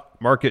stock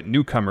market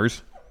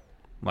newcomers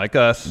like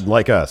us.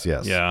 Like us,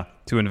 yes. Yeah.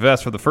 To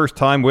invest for the first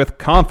time with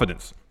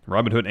confidence.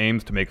 Robinhood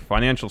aims to make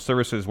financial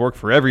services work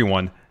for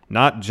everyone,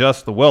 not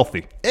just the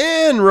wealthy.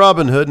 And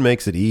Robinhood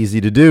makes it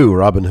easy to do.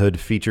 Robinhood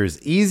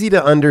features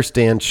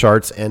easy-to-understand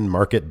charts and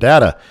market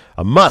data,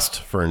 a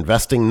must for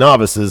investing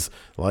novices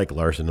like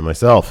Larson and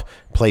myself.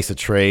 Place a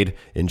trade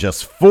in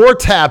just 4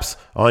 taps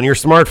on your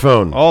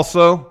smartphone.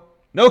 Also,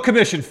 no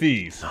commission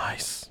fees.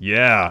 Nice.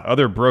 Yeah,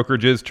 other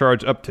brokerages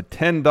charge up to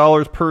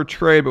 $10 per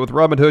trade, but with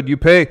Robinhood, you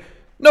pay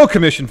no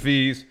commission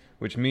fees,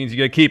 which means you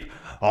get to keep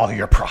all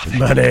your profit.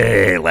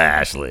 Money,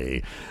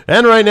 Lashley.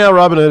 And right now,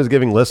 Robinhood is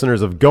giving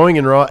listeners of Going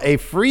in Raw a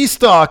free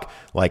stock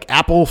like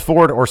Apple,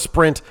 Ford, or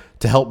Sprint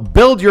to help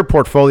build your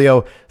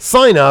portfolio.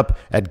 Sign up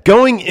at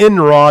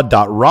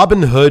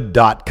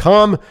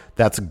goinginraw.robinhood.com.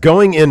 That's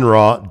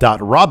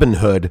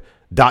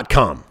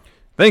goinginraw.robinhood.com.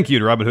 Thank you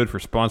to Robinhood for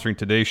sponsoring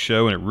today's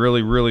show, and it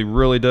really, really,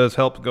 really does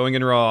help Going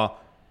in Raw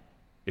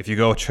if you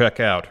go check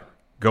out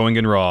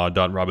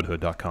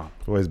goinginraw.robinhood.com.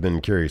 I've always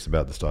been curious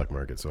about the stock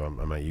market, so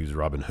I might use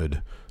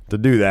Robinhood to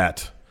do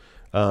that.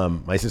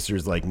 My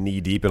sister's like knee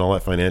deep in all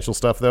that financial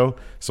stuff, though,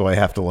 so I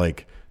have to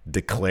like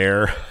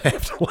declare, I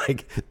have to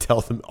like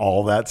tell them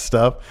all that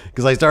stuff,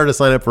 because I started to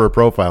sign up for a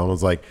profile and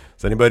was like,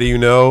 does anybody you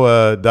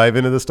know dive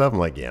into this stuff? I'm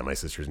like, yeah, my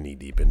sister's knee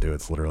deep into it.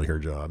 It's literally her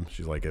job.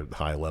 She's like at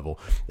high level,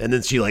 and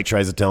then she like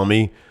tries to tell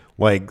me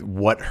like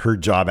what her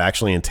job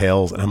actually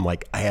entails, and I'm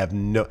like, I have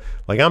no,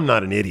 like, I'm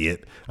not an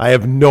idiot. I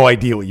have no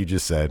idea what you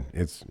just said.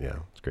 It's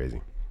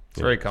crazy. It's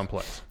very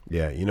complex.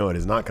 Yeah, you know, it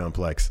is not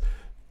complex.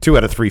 2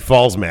 out of 3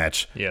 falls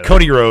match. Yeah,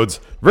 Cody Rhodes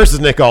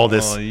versus Nick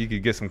Aldis. Well, you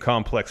could get some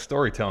complex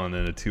storytelling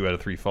in a 2 out of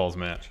 3 falls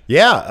match.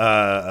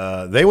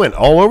 Yeah, they went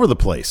all over the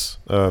place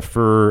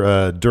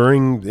for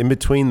in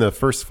between the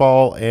first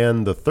fall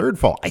and the third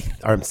fall,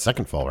 or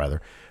second fall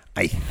rather.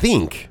 I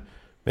think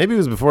maybe it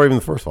was before even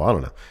the first fall. I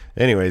don't know.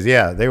 Anyways,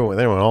 yeah, they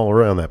went all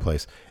around that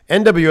place.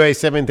 NWA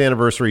 7th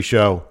anniversary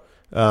show.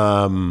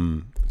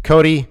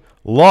 Cody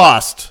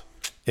lost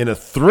in a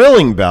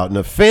thrilling bout in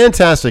a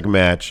fantastic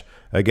match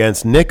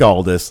against Nick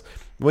Aldis.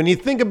 When you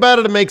think about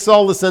it, it makes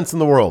all the sense in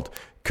the world.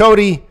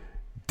 Cody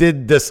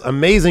did this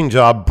amazing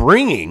job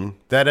bringing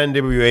that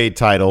NWA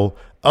title,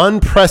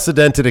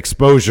 unprecedented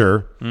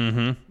exposure.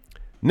 Mm-hmm.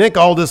 Nick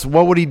Aldis,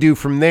 what would he do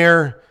from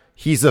there?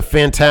 He's a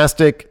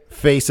fantastic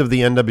face of the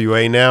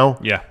NWA now.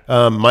 Yeah.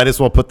 Might as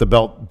well put the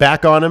belt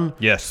back on him.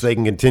 Yes. So they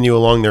can continue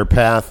along their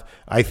path.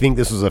 I think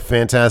this was a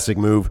fantastic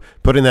move,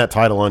 putting that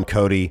title on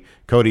Cody.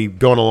 Cody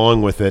going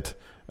along with it.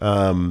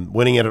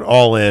 Winning it at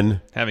All In,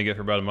 having it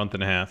for about a month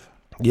and a half.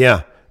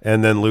 Yeah,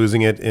 and then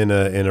losing it in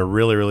a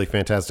really, really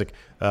fantastic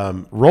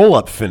roll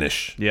up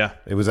finish. Yeah,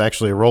 it was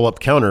actually a roll up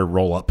counter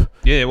roll up.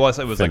 Yeah, it was.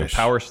 It was finish. Like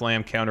a power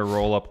slam counter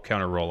roll up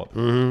counter roll up.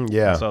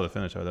 Yeah, I saw the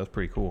finish. That was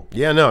pretty cool.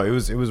 Yeah, no, it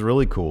was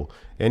really cool.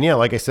 And yeah,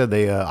 like I said,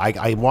 they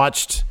I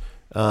watched.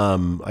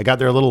 I got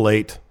there a little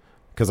late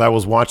because I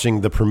was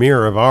watching the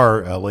premiere of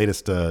our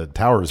latest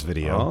Towers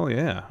video. Oh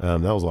yeah,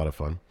 that was a lot of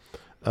fun.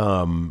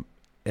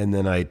 And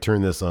then I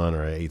turned this on,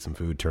 or I ate some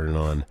food, turned it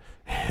on,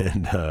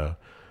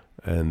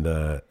 and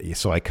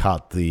so I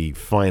caught the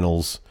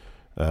finals.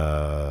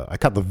 I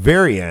caught the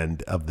very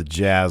end of the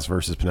Jazz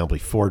versus Penelope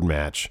Ford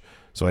match.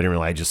 So I didn't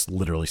really. I just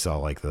literally saw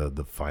like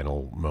the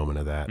final moment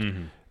of that,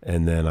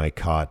 and then I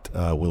caught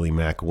Willie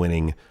Mack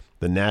winning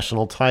the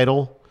national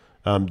title.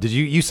 Did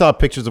you saw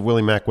pictures of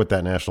Willie Mack with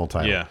that national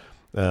title? Yeah.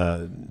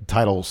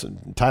 Title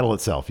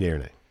itself, yeah or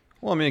nay?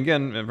 Well, I mean,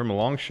 again, from a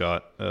long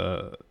shot.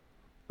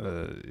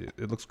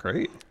 It looks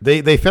great.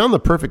 They found the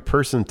perfect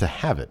person to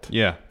have it.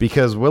 Yeah.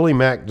 Because Willie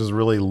Mack just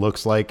really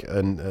looks like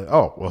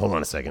hold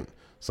on a second.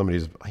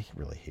 I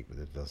really hate when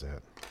it does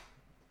that.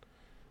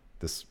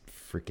 This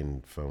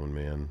freaking phone,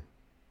 man.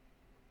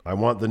 I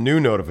want the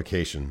new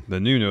notification. The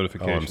new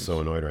notification. Oh, I'm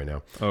so annoyed right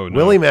now. Oh, no.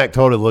 Willie Mack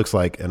totally looks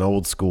like an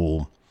old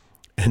school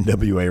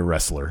NWA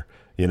wrestler,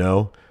 you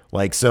know?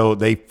 Like, so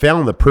they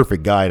found the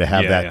perfect guy to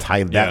have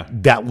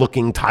that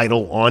looking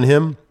title on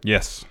him.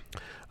 Yes.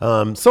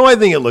 So I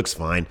think it looks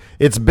fine.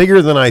 It's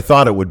bigger than I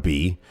thought it would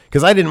be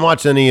because I didn't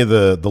watch any of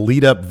the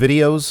lead up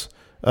videos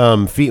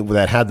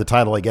that had the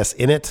title, I guess,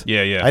 in it.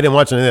 Yeah, yeah. I didn't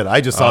watch any of that. I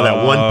just saw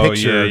that one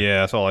picture. Yeah,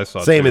 that's all I saw.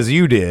 Same as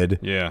you did.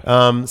 Yeah.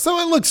 So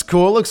it looks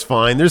cool. It looks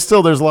fine. There's a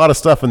lot of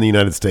stuff in the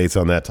United States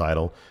on that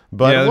title,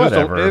 but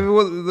whatever.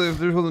 If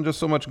there wasn't just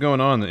so much going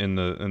on in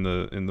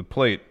the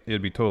plate,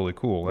 it'd be totally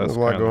cool. That's there's a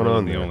lot going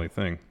on the there. only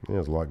thing. Yeah,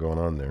 there's a lot going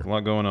on there. A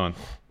lot going on.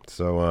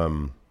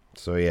 So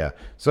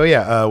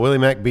yeah. Willie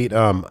Mack beat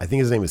I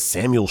think his name is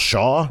Samuel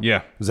Shaw.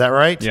 Yeah. Is that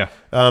right? Yeah.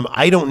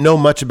 I don't know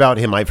much about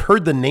him. I've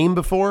heard the name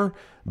before,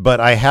 but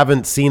I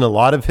haven't seen a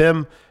lot of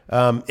him.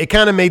 It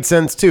kind of made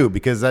sense too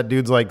because that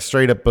dude's like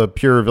straight up a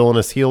pure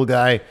villainous heel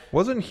guy.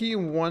 Wasn't he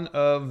one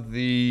of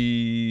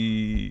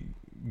the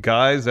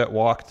guys that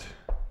walked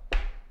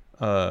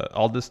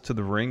Aldis to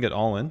the ring at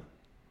All In?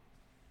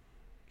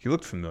 He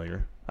looked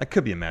familiar. I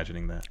could be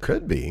imagining that.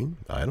 Could be.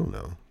 I don't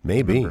know.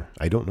 Maybe.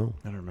 I don't know.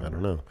 I don't remember. I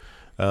don't know.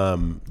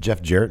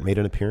 Jeff Jarrett made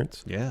an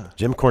appearance. Yeah.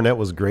 Jim Cornette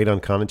was great on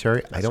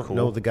commentary. I don't cool.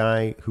 know the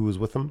guy who was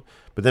with him.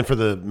 But then for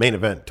the main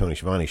event, Tony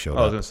Schiavone showed up.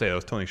 I was going to say, that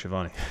was Tony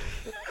Schiavone.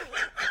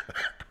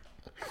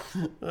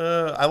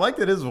 I like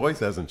that his voice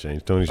hasn't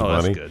changed, Tony Schiavone.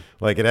 Oh, that's good.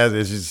 Like it has.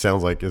 It just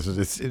sounds like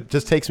it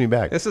just takes me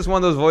back. This is one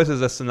of those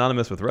voices that's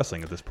synonymous with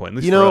wrestling at this point,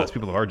 at least for us,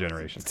 people of our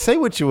generation. Say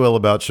what you will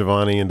about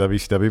Schiavone and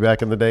WCW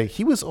back in the day.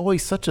 He was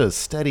always such a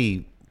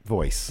steady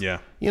voice. Yeah.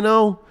 You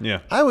know? Yeah.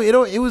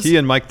 It was he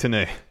and Mike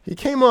Tenay. He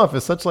came off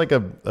as such like a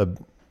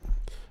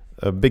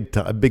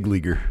big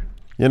leaguer,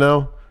 you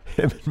know?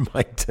 Him and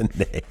Mike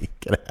Tenay.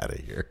 Get out of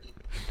here.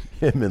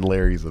 Him and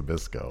Larry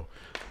Zbyszko.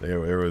 They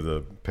were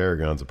the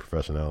paragons of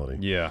professionality.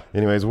 Yeah.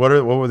 Anyways, what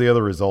were the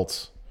other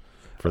results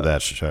for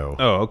that show?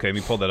 Oh, okay. Let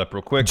me pull that up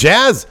real quick.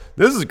 Jazz,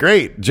 this is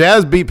great.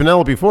 Jazz beat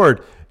Penelope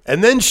Ford,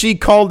 and then she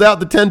called out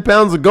the 10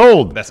 pounds of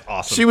gold. That's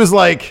awesome. She was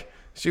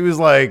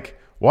like,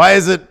 why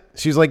is it?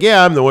 She's like,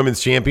 yeah, I'm the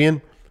women's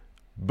champion,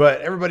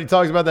 but everybody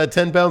talks about that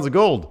 10 pounds of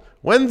gold.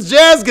 When's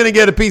Jazz gonna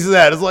get a piece of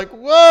that? It's like,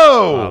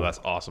 whoa. Oh, that's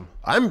awesome.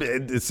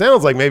 It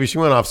sounds like maybe she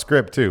went off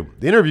script too.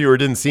 The interviewer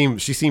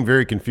she seemed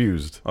very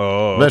confused.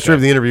 Oh, I'm not sure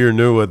if the interviewer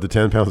knew what the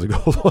 10 pounds of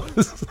gold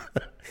was.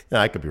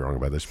 I could be wrong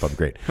about this. She's probably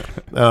great.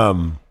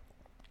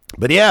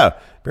 But yeah,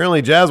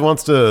 apparently Jazz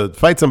wants to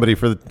fight somebody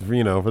for the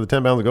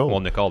 10 pounds of gold.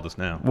 Well, Nick Aldis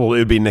now. Well,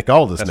 it'd be Nick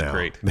Aldis now. That's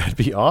great. That'd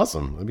be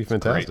awesome. That'd be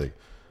fantastic.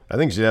 I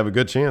think she'd have a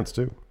good chance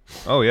too.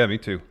 Oh yeah, me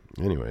too.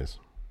 Anyways.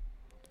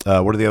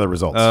 What are the other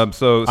results?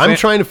 I'm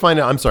trying to find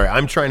out. I'm sorry.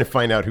 I'm trying to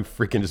find out who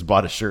freaking just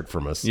bought a shirt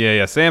from us.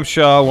 Yeah. Sam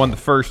Shaw won the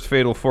first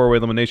fatal 4-way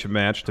elimination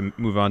match to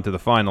move on to the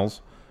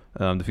finals,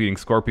 defeating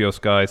Scorpio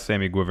Sky,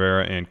 Sammy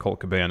Guevara, and Colt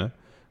Cabana.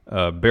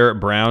 Barrett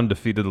Brown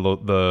defeated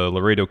the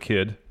Laredo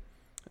Kid.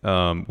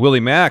 Willie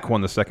Mack won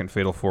the second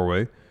fatal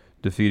 4-way,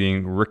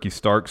 defeating Ricky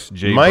Starks,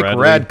 Mike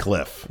Bradley,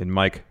 Radcliffe, and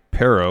Mike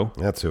Perro.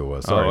 That's who it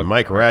was. Sorry,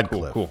 Mike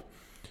Radcliffe.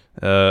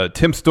 Cool.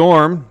 Tim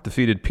Storm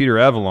defeated Peter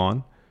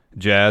Avalon.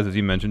 Jazz, as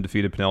you mentioned,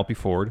 defeated Penelope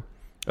Ford.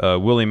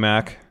 Willie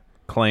Mack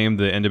claimed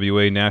the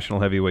NWA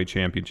National Heavyweight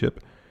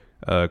Championship.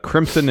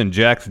 Crimson and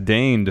Jax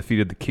Dane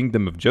defeated the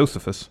Kingdom of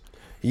Josephus.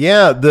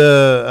 Yeah,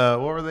 the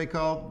what were they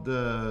called?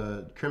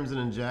 The Crimson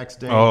and Jax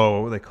Dane. Oh,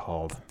 what were they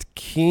called?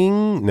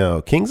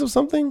 Kings of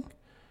something?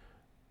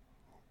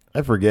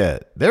 I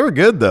forget. They were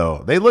good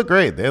though. They looked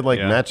great. They had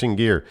matching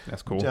gear.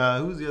 That's cool.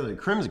 Who's the other?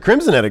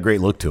 Crimson had a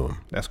great look to him.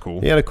 That's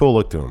cool. He had a cool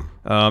look to him.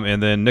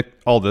 And then Nick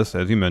Aldis,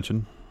 as you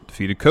mentioned,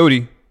 defeated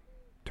Cody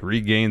to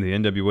regain the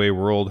NWA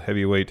World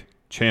Heavyweight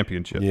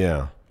Championship.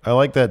 Yeah. I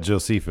like that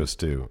Josephus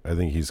too. I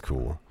think he's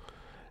cool.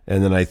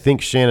 And then I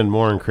think Shannon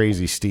Moore and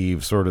Crazy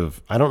Steve sort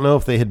of, I don't know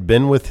if they had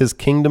been with his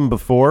kingdom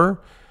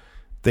before.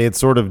 They had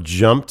sort of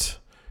jumped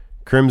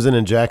Crimson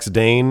and Jax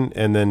Dane,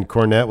 and then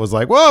Cornette was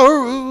like,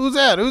 whoa, who's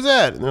that? Who's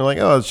that? And they're like,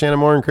 oh, it's Shannon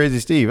Moore and Crazy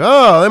Steve.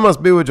 Oh, they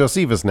must be with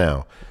Josephus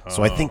now.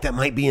 So I think that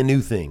might be a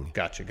new thing.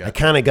 Gotcha. I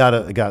kind of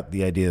got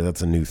the idea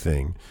that's a new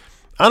thing.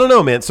 I don't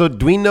know, man. So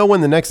do we know when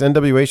the next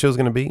NWA show is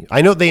going to be?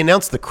 I know they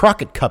announced the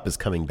Crockett Cup is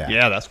coming back.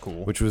 Yeah, that's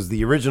cool. Which was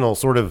the original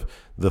sort of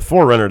the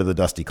forerunner to the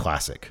Dusty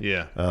Classic.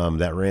 Yeah.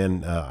 That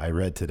ran, I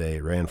read today,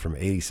 it ran from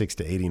 86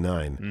 to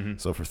 89. Mm-hmm.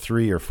 So for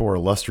 3 or 4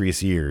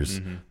 illustrious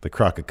years, the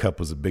Crockett Cup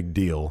was a big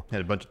deal.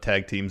 Had a bunch of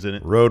tag teams in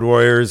it. Road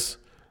Warriors,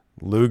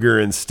 Luger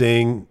and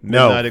Sting.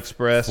 Midnight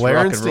Express, Flair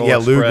Rock and and Sting. Roll Yeah,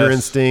 Express. Luger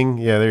and Sting.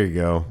 Yeah, there you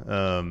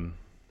go.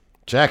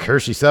 Jack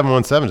Hershey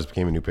 717 just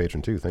became a new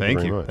patron too.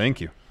 Thank you very much.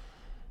 Thank you.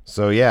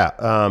 So yeah.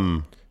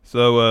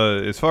 So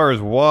as far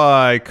as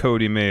why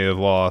Cody may have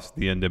lost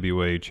the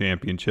NWA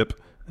Championship,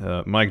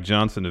 Mike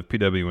Johnson of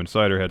PW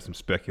Insider had some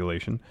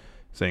speculation,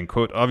 saying,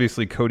 quote,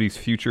 obviously Cody's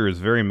future is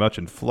very much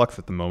in flux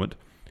at the moment.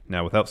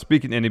 Now, without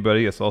speaking to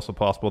anybody, it's also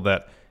possible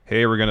that,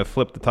 hey, we're going to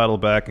flip the title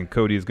back and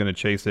Cody is going to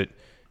chase it.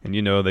 And,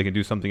 they can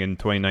do something in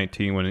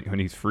 2019 when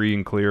he's free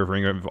and clear of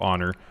Ring of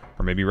Honor,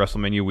 or maybe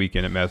WrestleMania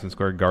weekend at Madison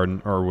Square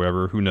Garden or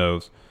wherever, who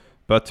knows.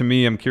 But to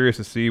me, I'm curious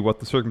to see what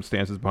the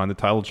circumstances behind the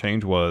title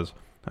change was.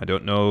 I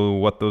don't know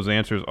what those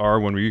answers are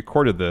when we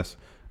recorded this.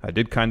 I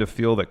did kind of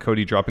feel that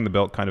Cody dropping the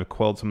belt kind of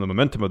quelled some of the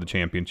momentum of the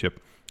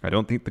championship. I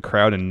don't think the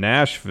crowd in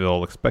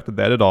Nashville expected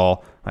that at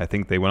all. I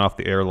think they went off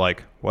the air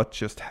like, what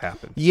just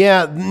happened?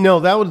 Yeah, no,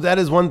 that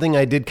is one thing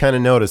I did kind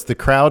of notice. The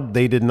crowd,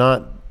 they did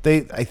not,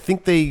 I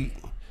think they,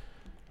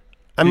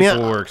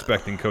 People were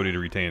expecting Cody to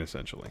retain,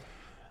 essentially.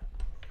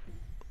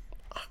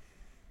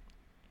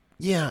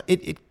 Yeah,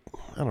 I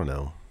don't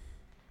know.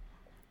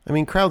 I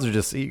mean, crowds are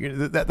just,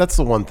 that's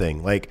the one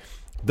thing. Like,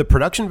 the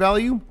production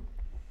value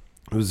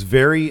was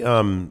very,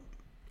 in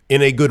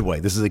a good way.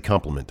 This is a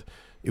compliment.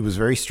 It was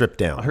very stripped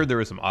down. I heard there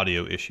were some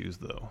audio issues,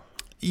 though.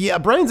 Yeah,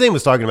 Brian Zane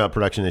was talking about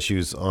production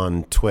issues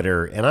on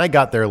Twitter, and I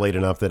got there late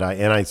enough that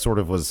I sort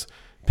of was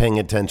paying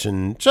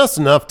attention just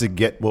enough to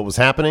get what was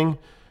happening.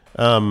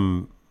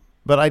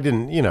 But I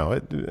didn't, I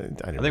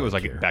think it was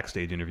like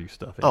backstage interview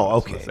stuff. Oh,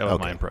 okay. So that was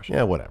my impression.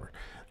 Yeah, whatever.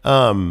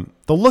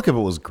 The look of it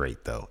was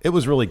great, though. It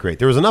was really great.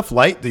 There was enough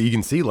light that you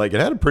can see, like,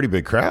 it had a pretty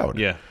big crowd.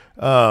 Yeah.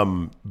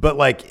 But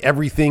like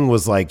everything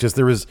was like just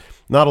there was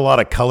not a lot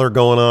of color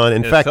going on.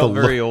 In fact, it felt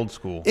very old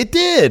school. It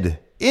did,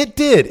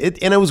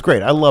 and it was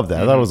great. I love that.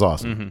 Mm-hmm. I thought it was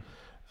awesome.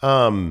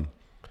 Mm-hmm.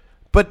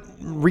 But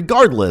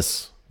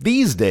regardless,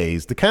 these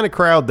days, the kind of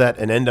crowd that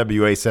an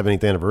NWA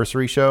 70th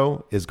anniversary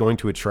show is going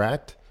to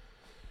attract,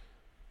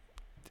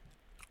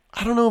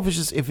 I don't know if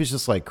it's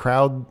just like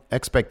crowd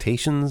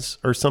expectations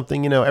or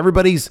something.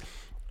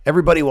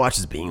 Everybody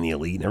watches Being the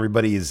Elite, and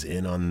everybody is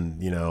in on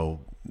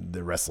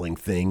the wrestling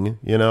thing.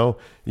 You're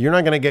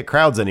not going to get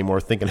crowds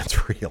anymore thinking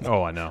it's real.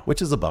 Oh, I know,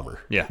 which is a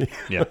bummer. Yeah.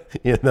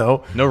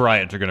 No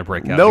riots are going to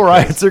break out. No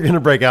riots are going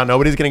to break out.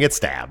 Nobody's going to get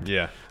stabbed.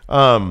 Yeah.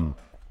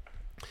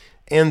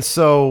 And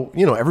so,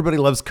 everybody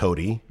loves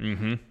Cody.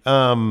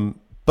 Mm-hmm.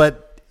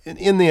 But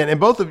in the end, and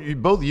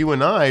both you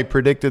and I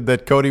predicted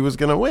that Cody was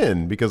going to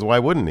win, because why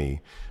wouldn't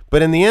he?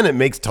 But in the end, it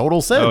makes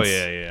total sense. Oh,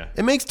 yeah.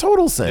 It makes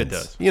total sense.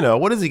 It does.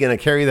 What is he going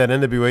to carry that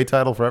NWA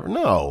title forever?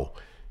 No.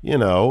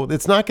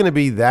 It's not going to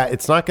be that.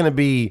 It's not going to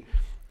be.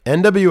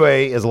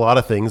 NWA is a lot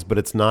of things, but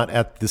it's not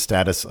at the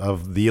status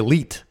of the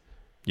elite.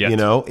 Yet.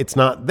 It's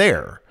not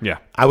there. Yeah.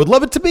 I would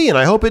love it to be, and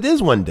I hope it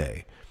is one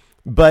day.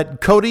 But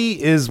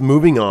Cody is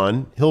moving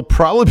on. He'll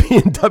probably be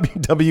in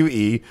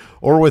WWE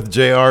or with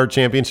JR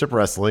Championship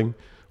Wrestling.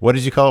 What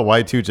did you call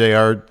it?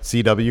 Y2JR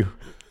CW?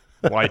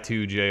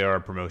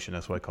 Y2JR promotion.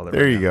 That's what I call it.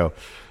 There you go.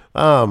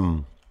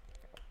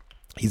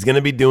 He's going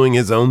to be doing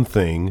his own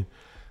thing.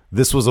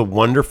 This was a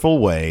wonderful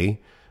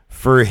way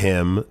for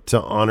him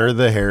to honor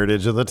the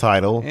heritage of the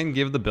title. And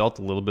give the belt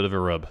a little bit of a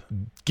rub.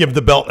 Give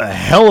the belt a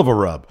hell of a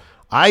rub.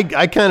 I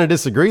kind of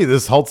disagree.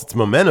 This halts its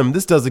momentum.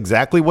 This does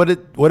exactly what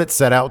it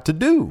set out to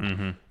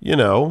do.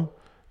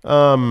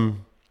 Mm-hmm.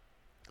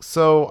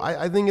 So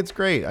I think it's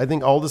great. I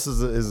think Aldis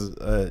is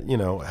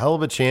a hell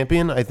of a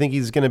champion. I think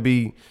he's going to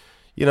be,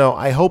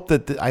 I hope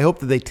that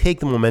they take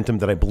the momentum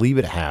that I believe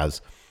it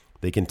has.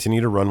 They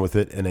continue to run with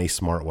it in a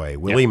smart way.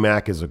 Willie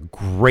Mack is a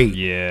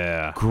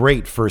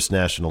great first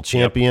national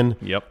champion.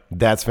 Yep.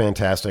 That's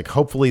fantastic.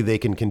 Hopefully they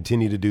can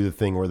continue to do the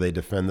thing where they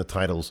defend the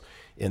titles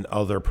in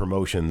other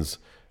promotions.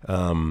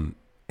 And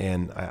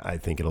I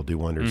think it'll do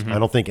wonders. Mm-hmm. I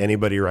don't think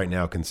anybody right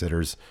now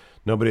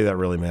nobody that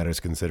really matters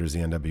considers the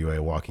NWA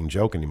a walking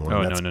joke anymore.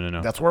 Oh,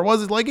 no. That's where it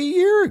was like a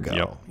year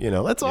ago.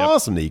 Yep. That's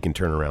awesome that you can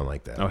turn around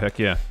like that. Oh, heck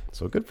yeah.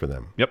 So good for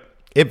them. Yep.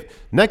 If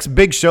next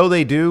big show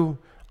they do,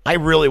 I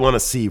really want to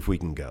see if we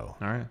can go.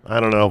 All right. I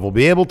don't know if we'll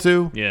be able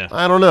to. Yeah.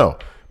 I don't know.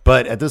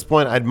 But at this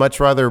point, I'd much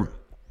rather,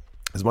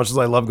 as much as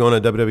I love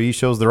going to WWE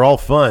shows, they're all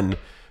fun.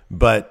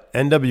 But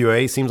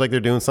NWA seems like they're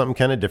doing something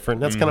kind of different.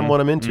 That's kind of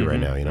what I'm into right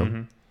now,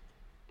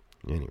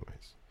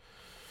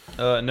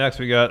 Anyways. Next,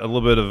 we got a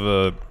little bit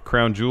of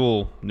Crown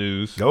Jewel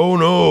news. Oh,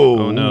 no.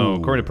 Oh, no.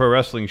 According to Pro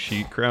Wrestling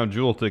Sheet, Crown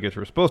Jewel tickets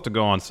were supposed to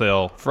go on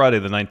sale Friday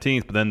the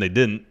 19th, but then they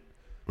didn't.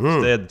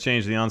 They had to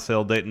change the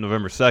on-sale date to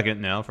November 2nd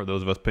now. For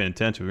those of us paying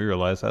attention, we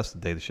realize that's the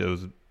day the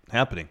show's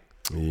happening.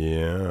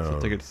 Yeah. So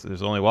tickets,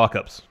 there's only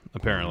walk-ups,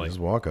 apparently. There's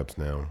walk-ups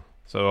now.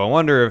 So I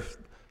wonder if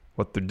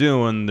what they're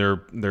doing,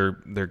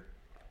 they're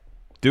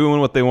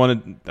doing what they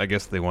wanted. I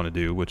guess they want to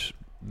do, which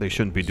they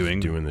shouldn't be doing.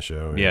 Doing the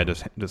show. Yeah,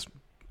 just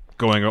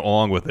going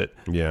along with it.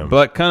 Yeah.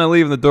 But kind of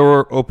leaving the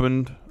door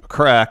opened a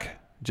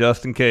crack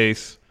just in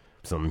case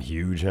something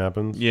huge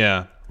happens.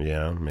 Yeah.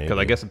 Yeah, maybe. Because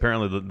I guess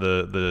apparently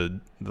the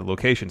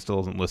location still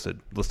isn't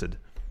listed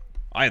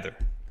either.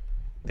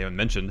 They haven't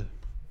mentioned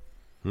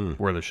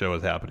where the show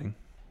is happening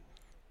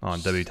on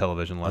W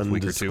television last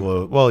week or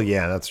two. Well,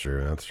 yeah, that's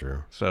true. That's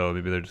true. So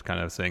maybe they're just kind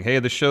of saying, "Hey,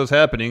 the show's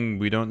happening.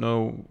 We don't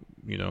know,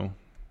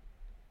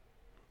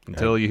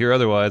 until you hear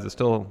otherwise. It's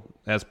still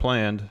as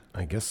planned."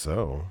 I guess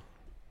so.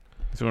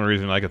 It's the only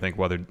reason I can think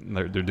why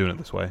they're doing it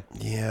this way.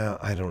 Yeah,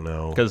 I don't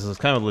know. Because it's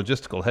kind of a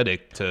logistical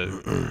headache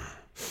to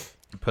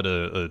put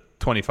a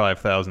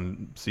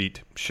 25,000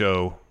 seat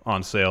show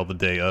on sale the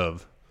day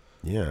of.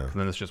 Yeah. And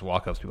then it's just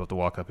walk-ups. People have to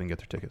walk up and get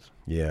their tickets.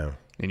 Yeah.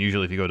 And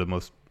usually if you go to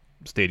most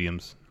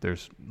stadiums,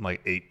 there's like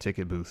 8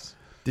 ticket booths.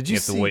 You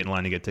have to wait in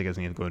line to get tickets,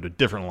 and you have to go into a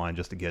different line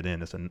just to get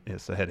in.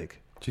 It's a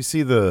headache. Did you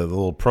see the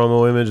little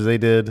promo image they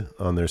did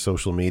on their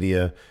social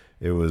media?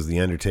 It was the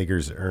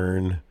Undertaker's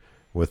urn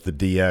with the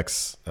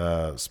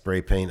DX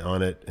spray paint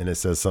on it, and it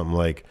says something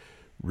like,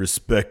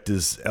 "Respect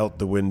is out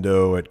the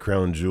window at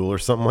Crown Jewel," or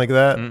something like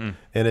that. Mm-mm.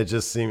 And it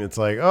just seemed, it's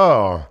like,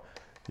 oh,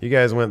 you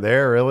guys went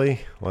there,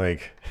 really?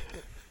 Like,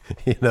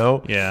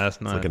 Yeah,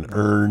 that's not like an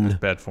urn. That's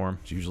bad form.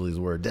 It's usually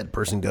where a dead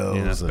person goes.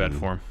 Yeah, that's bad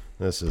form.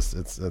 That's just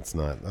that's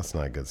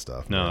not good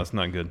stuff. No, man. that's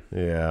not good.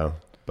 Yeah,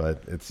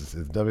 but it's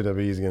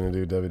WWE's gonna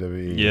do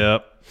WWE.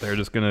 Yep, they're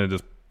just gonna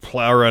just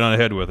plow right on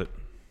ahead with it.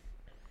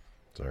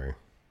 Sorry.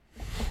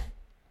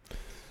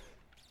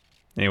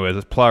 Anyways,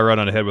 let's plow right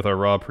on ahead with our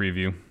Raw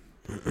preview.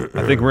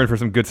 I think we're in for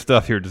some good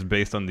stuff here, just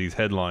based on these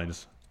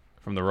headlines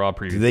from the Raw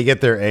preview. Do they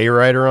get their A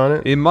rider on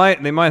it? They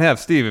might have.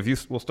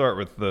 Steve, we'll start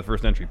with the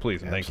first entry,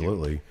 please. And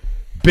Absolutely. Thank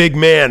you. Big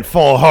man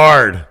fall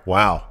hard.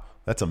 Wow,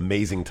 that's an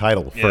amazing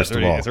title. Yeah, first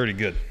of all, it's already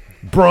good.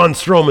 Braun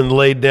Strowman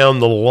laid down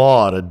the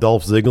law to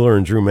Dolph Ziggler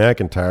and Drew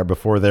McIntyre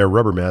before their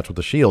rubber match with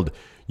the Shield.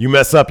 You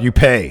mess up, you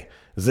pay.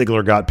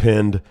 Ziggler got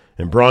pinned,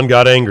 and Braun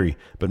got angry,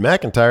 but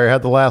McIntyre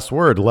had the last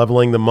word,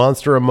 leveling the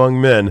monster among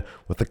men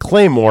with the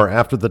Claymore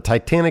after the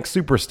Titanic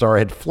superstar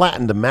had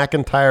flattened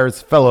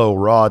McIntyre's fellow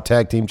Raw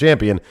Tag Team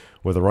Champion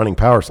with a running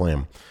power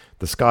slam.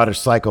 The Scottish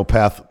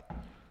psychopath...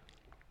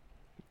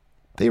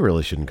 They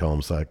really shouldn't call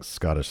him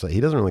Scottish.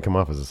 He doesn't really come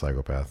off as a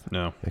psychopath.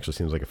 No. Actually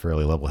seems like a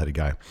fairly level-headed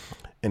guy.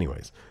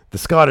 Anyways, the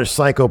Scottish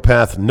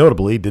psychopath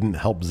notably didn't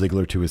help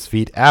Ziggler to his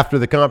feet after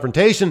the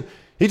confrontation.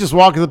 He just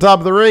walked to the top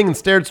of the ring and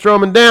stared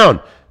Strowman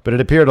down, but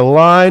it appeared a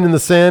line in the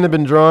sand had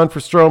been drawn for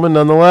Strowman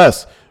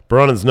nonetheless.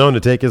 Braun is known to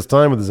take his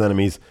time with his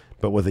enemies,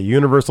 But with a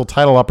Universal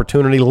title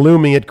opportunity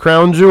looming at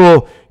Crown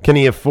Jewel, can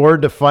he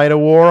afford to fight a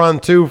war on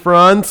two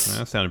fronts?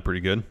 That sounded pretty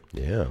good.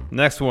 Yeah.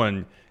 Next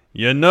one.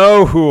 You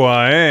know who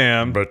I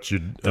am, but you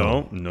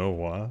don't know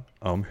why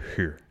I'm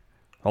here.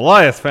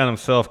 Elias found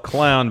himself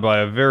clowned by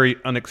a very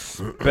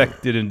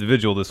unexpected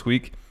individual this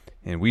week,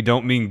 and we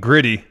don't mean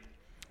Gritty.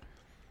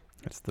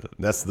 That's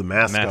the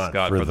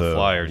mascot for the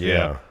Flyers.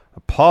 Yeah.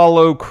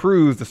 Apollo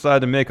Crews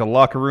decided to make a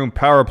locker room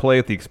power play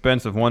at the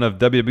expense of one of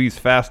WWE's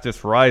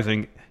fastest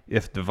rising,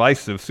 if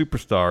divisive,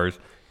 superstars,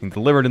 and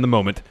delivered in the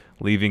moment,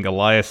 leaving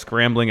Elias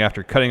scrambling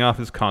after cutting off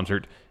his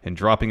concert and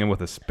dropping him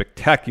with a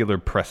spectacular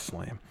press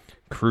slam.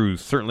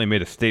 Crews certainly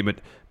made a statement,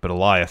 but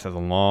Elias has a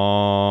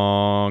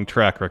long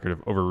track record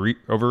of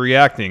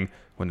overreacting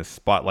when the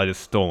spotlight is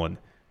stolen.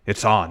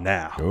 It's on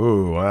now.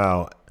 Oh,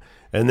 wow.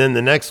 And then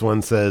the next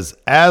one says,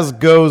 as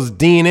goes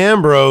Dean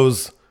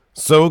Ambrose,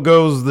 so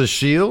goes the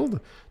Shield.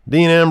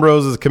 Dean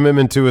Ambrose's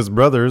commitment to his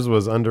brothers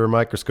was under a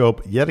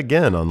microscope yet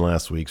again on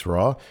last week's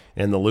Raw,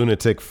 and the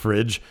lunatic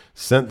Fridge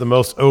sent the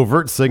most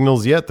overt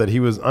signals yet that he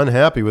was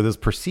unhappy with his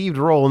perceived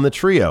role in the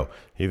trio.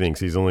 He thinks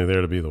he's only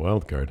there to be the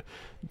wild card.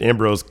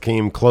 Ambrose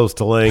came close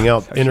to laying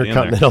out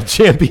Intercontinental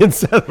Champion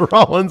Seth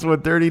Rollins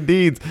with dirty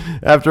deeds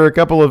after a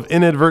couple of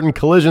inadvertent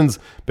collisions,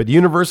 but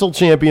Universal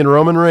Champion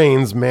Roman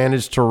Reigns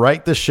managed to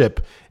right the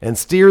ship and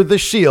steer the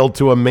Shield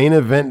to a main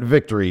event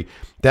victory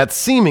that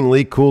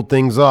seemingly cooled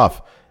things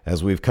off.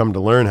 As we've come to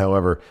learn,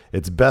 however,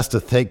 it's best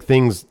to take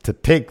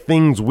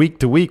things week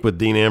to week with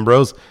Dean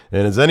Ambrose,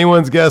 and as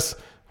anyone's guess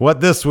what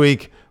this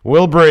week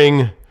will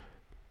bring.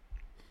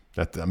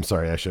 I'm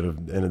sorry, I should have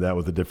ended that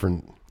with a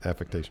different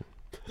affectation.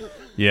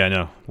 Yeah,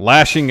 no.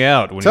 Lashing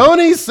out.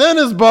 Tony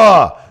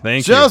Sinisbaugh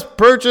Thank just you.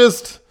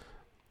 purchased.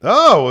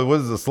 Oh, it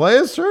was a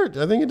Slayers shirt?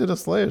 I think he did a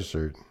Slayers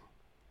shirt.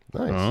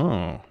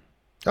 Nice.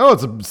 Oh,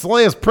 it's a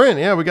Slayers print.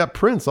 Yeah, we got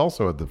prints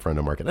also at the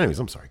Friendo Market. Anyways,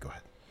 I'm sorry. Go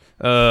ahead.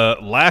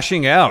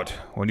 Lashing out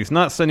when he's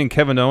not sending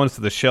Kevin Owens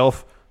to the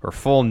shelf or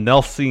full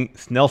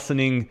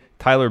Nelsoning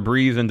Tyler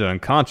Breeze into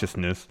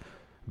unconsciousness,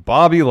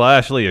 Bobby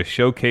Lashley has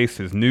showcased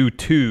his new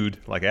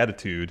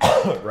attitude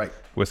right,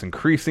 with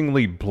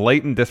increasingly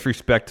blatant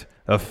disrespect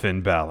of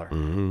Finn Balor.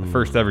 The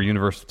first ever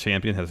Universal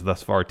Champion has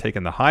thus far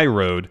taken the high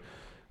road,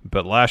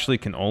 but Lashley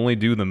can only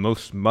do the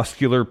most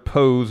muscular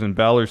pose in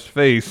Balor's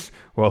face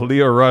while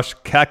Leo Rush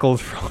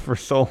cackles for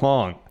so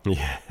long.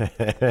 Yeah.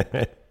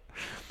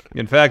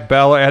 In fact,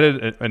 Balor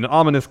added an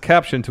ominous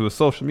caption to a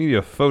social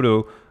media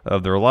photo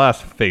of their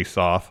last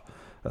face-off.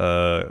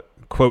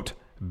 Quote,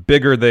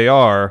 bigger they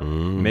are.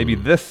 Maybe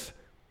this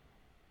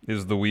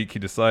is the week he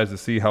decides to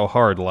see how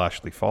hard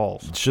Lashley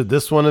falls. Should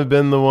this one have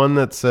been the one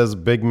that says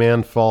big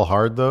man fall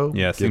hard, though?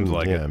 Yeah, seems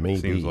like it. Maybe.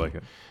 Seems like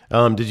it.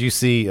 Did you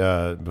see,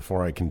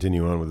 before I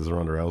continue on with this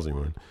Ronda Rousey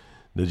one,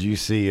 did you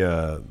see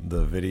the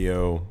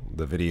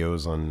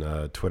videos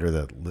on Twitter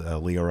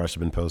that Leo Rush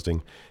had been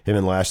posting? Him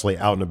and Lashley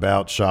out and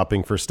about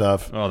shopping for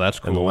stuff. Oh, that's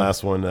cool. And the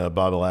last one,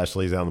 Bobby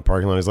Lashley's out in the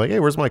parking lot. He's like,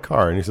 hey, where's my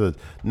car? And he said,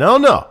 no,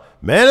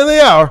 man of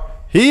the hour.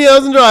 He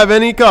doesn't drive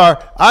any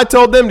car. I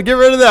told them to get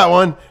rid of that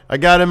one. I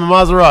got him a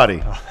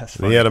Maserati. Oh, that's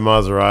funny. He had a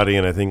Maserati,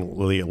 and I think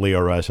Leo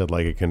Rush had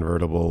like a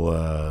convertible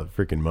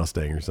freaking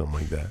Mustang or something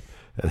like that.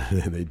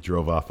 And they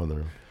drove off on the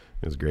road.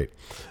 It was great.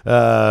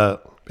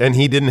 And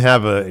he didn't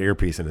have an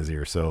earpiece in his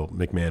ear, so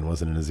McMahon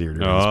wasn't in his ear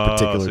during this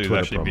particular so he's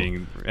Twitter actually promo.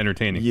 being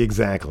entertaining.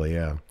 Exactly,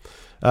 yeah.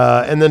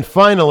 And then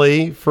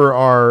finally, for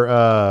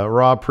our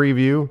Raw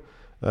preview,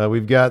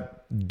 we've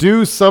got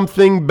Do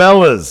Something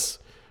Bellas.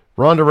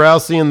 Ronda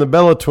Rousey and the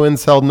Bella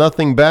Twins held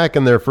nothing back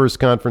in their first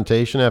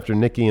confrontation after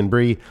Nikki and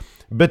Brie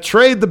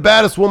betrayed the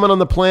baddest woman on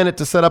the planet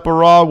to set up a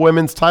Raw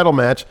women's title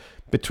match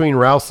between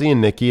Rousey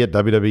and Nikki at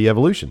WWE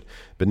Evolution.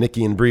 But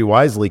Nikki and Brie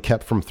wisely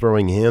kept from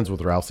throwing hands with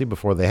Rousey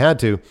before they had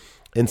to,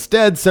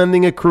 instead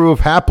sending a crew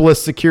of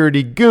hapless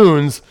security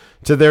goons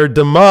to their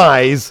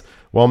demise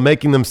while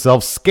making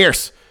themselves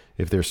scarce.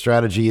 If their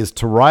strategy is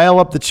to rile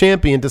up the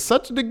champion to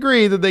such a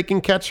degree that they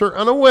can catch her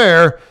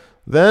unaware,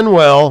 then,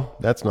 well,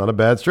 that's not a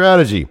bad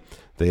strategy.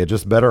 They had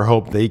just better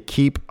hope they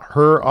keep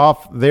her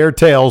off their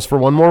tails for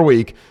one more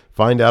week.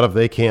 Find out if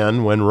they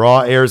can when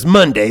Raw airs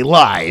Monday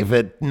live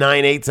at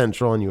 9/8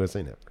 Central on USA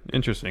Network.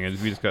 Interesting.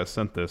 We just got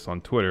sent this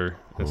on Twitter.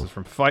 This is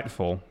from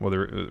Fightful.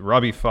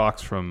 Robbie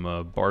Fox from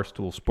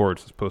Barstool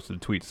Sports has posted a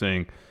tweet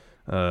saying,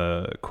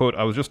 quote,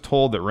 I was just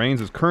told that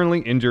Reigns is currently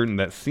injured and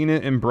that Cena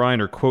and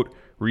Bryan are, quote,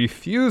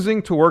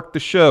 refusing to work the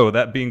show,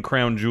 that being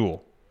Crown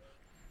Jewel.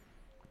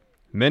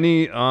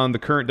 Many on the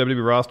current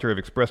WWE roster have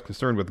expressed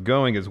concern with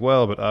going as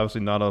well, but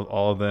obviously not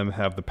all of them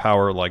have the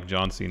power like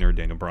John Cena or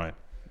Daniel Bryan.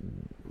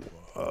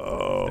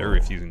 Oh. They're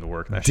refusing to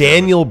work.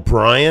 Daniel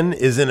Bryan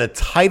is in a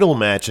title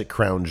match at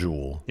Crown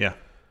Jewel. Yeah.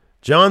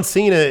 John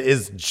Cena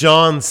is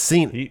John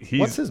Cena.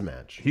 What's his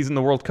match? He's in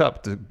the World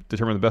Cup to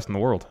determine the best in the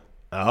world.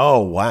 Oh,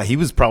 wow. He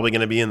was probably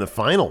going to be in the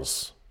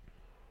finals.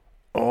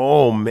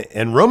 Oh, man.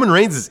 And Roman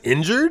Reigns is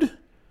injured?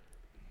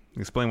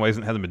 Explain why he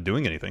hasn't been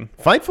doing anything.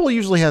 Fightful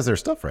usually has their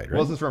stuff right?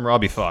 Well, this is from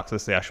Robbie Fox.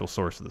 That's the actual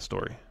source of the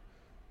story.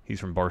 He's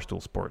from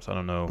Barstool Sports. I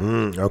don't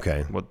know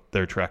okay. what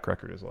their track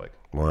record is like.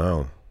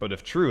 Wow. But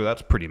if true,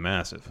 that's pretty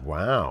massive.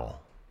 Wow.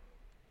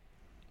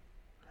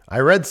 I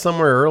read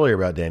somewhere earlier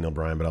about Daniel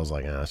Bryan, but I was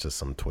like, it's just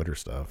some Twitter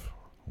stuff.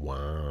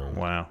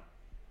 Wow.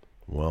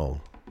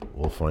 Well,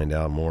 we'll find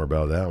out more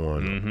about that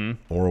one.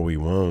 Or we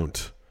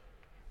won't.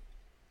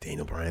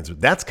 Daniel Bryan's...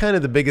 That's kind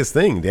of the biggest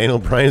thing. Daniel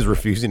Bryan's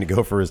refusing to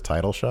go for his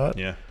title shot?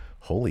 Yeah.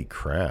 Holy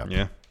crap.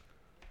 Yeah.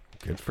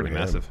 Good for pretty him.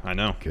 Massive. I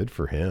know. Good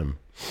for him.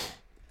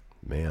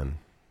 Man,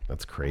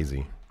 that's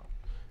crazy.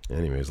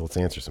 Anyways, let's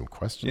answer some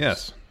questions.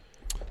 Yes.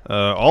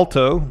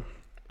 Alto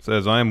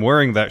says, I am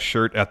wearing that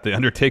shirt at the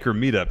Undertaker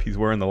meetup. He's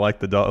wearing the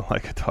Like a Dog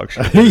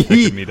shirt at the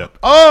Undertaker meetup.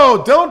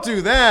 Oh, don't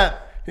do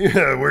that.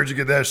 Yeah, where'd you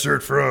get that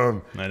shirt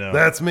from? I know.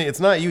 That's me. It's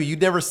not you. You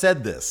never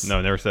said this.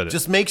 No, never said it.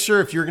 Just make sure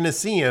if you're going to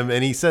see him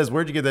and he says,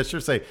 where'd you get that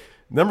shirt? Say,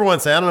 number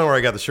one, say, I don't know where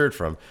I got the shirt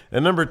from.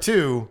 And number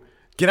two,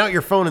 get out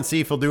your phone and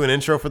see if he'll do an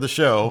intro for the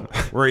show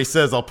where he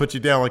says, I'll put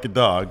you down like a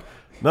dog.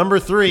 Number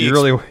three. You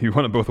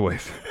want it both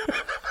ways.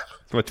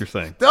 That's what you're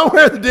saying. Don't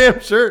wear the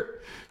damn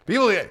shirt.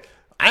 People,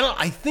 I don't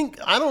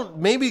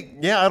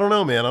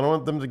know, man. I don't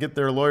want them to get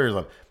their lawyers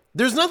on.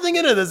 There's nothing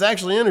in it that's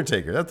actually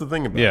Undertaker. That's the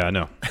thing about it. Yeah, I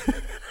know.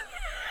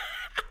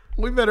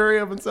 We better hurry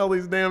up and sell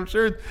these damn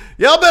shirts.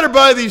 Y'all better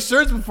buy these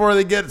shirts before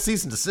they get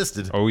cease and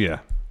desisted. Oh, yeah.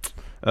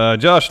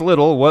 Josh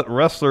Little, what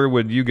wrestler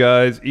would you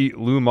guys eat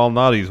Lou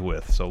Malnati's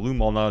with? So Lou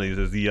Malnati's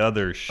is the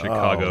other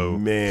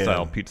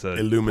Chicago-style pizza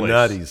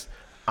Illuminati's. place.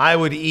 I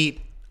would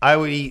eat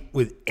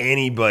with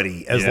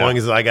anybody as long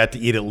as I got to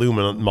eat at Lou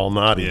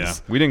Malnati's. Yeah,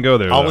 we didn't go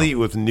there, I'll eat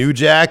with New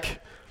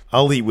Jack.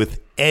 I'll eat with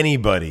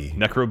anybody.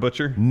 Necro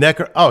Butcher?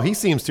 Oh, he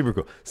seems super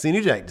cool. See,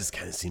 New Jack just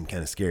seemed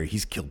kind of scary.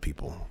 He's killed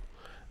people.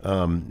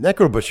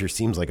 Necro Butcher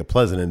seems like a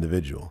pleasant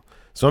individual.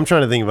 So I'm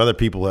trying to think of other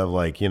people who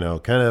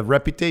have kind of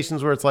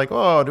reputations where it's like,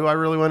 oh, do I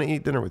really want to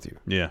eat dinner with you?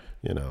 Yeah.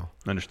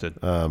 Understood.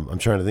 I'm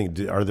trying to think,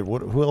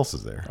 who else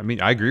is there? I mean,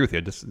 I agree with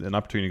you. Just an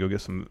opportunity to go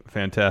get some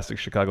fantastic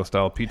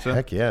Chicago-style pizza.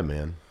 Heck yeah,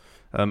 man.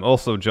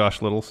 Also,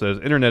 Josh Little says,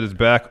 internet is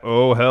back.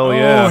 Oh, hell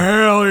yeah. Oh,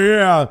 hell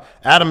yeah.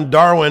 Adam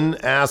Darwin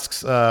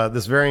asks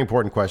this very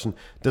important question.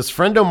 Does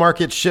Friendo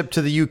Market ship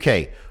to the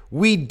UK?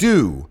 We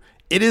do.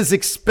 It is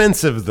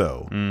expensive,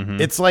 though.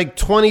 It's like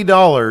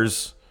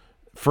 $20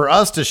 for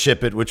us to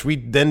ship it, which we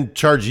then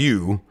charge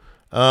you.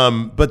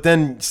 But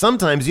then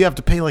sometimes you have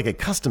to pay like a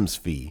customs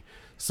fee.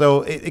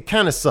 So it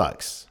kind of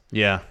sucks.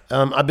 Yeah.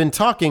 I've been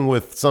talking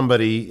with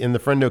somebody in the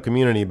Friendo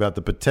community about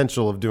the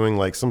potential of doing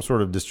like some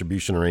sort of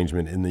distribution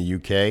arrangement in the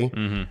UK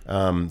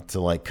to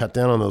like cut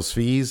down on those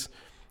fees.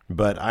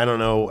 But I don't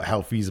know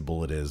how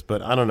feasible it is.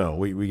 But I don't know.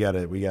 We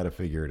gotta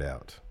figure it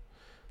out.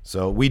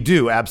 So we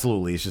do,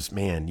 absolutely. It's just,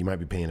 man, you might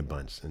be paying a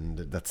bunch, and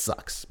that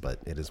sucks, but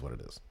it is what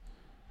it is.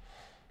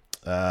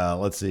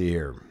 Let's see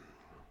here.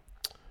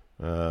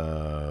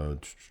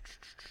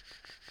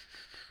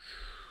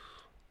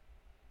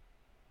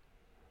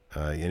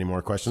 Any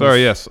more questions?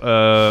 Sorry, yes.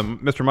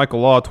 Mr.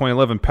 Michael Law,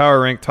 2011 Power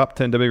Rank Top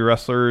 10 WWE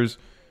Wrestlers.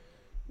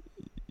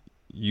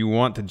 You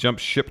want to jump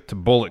ship to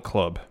Bullet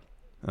Club.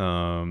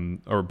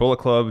 Or Bullet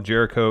Club,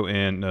 Jericho,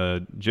 and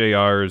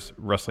JR's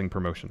wrestling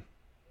promotion.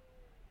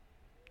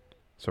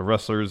 So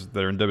wrestlers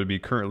that are in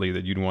WWE currently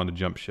that you'd want to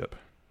jump ship.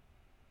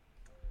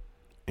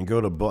 And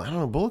go to, I don't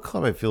know, Bullet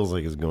Club I feels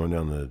like is going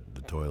down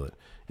the toilet.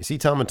 You see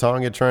Tama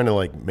Tonga trying to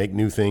like make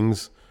new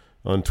things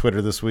on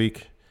Twitter this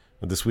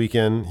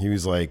weekend? He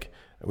was like,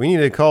 we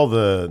need to call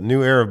the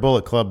new era of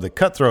Bullet Club the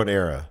Cutthroat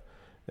era.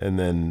 And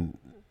then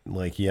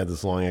like he had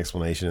this long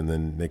explanation and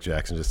then Nick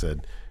Jackson just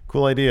said,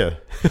 cool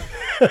idea.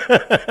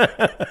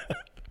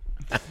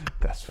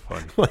 That's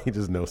funny. Like he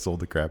just no-sold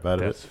the crap out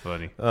of That's it.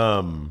 funny.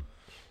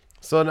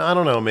 So I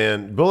don't know,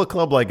 man. Bullet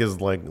Club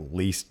is like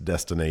least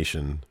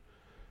destination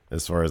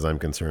as far as I'm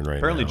concerned right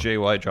Apparently now. Jay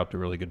White dropped a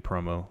really good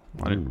promo.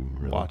 I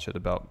didn't watch it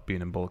about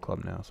being in Bullet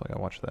Club now, so I got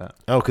to watch that.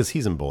 Oh, because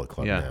he's in Bullet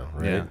Club now,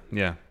 right?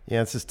 Yeah.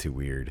 Yeah, it's just too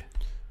weird.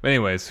 But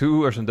anyways,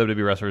 who are some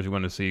WWE wrestlers you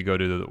want to see go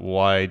to the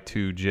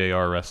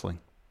Y2JR Wrestling?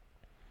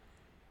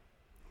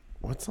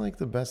 What's like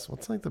the best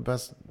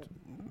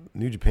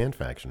New Japan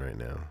faction right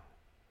now?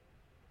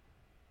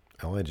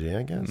 LIJ,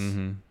 I guess.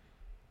 Mm-hmm.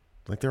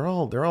 Like they're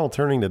all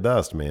turning to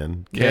dust,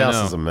 man. Yeah,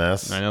 Chaos is a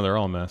mess. I know they're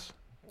all a mess.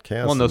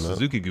 Chaos. Well, no,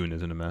 Suzuki-gun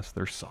isn't a mess.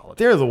 They're solid.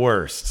 They're the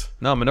worst.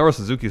 No, Minoru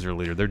Suzuki's their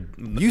leader. They're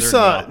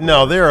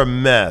a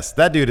mess.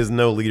 That dude has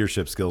no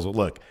leadership skills.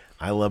 Look,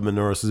 I love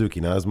Minoru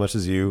Suzuki, not as much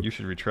as you. You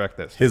should retract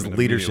that. His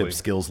leadership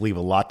skills leave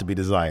a lot to be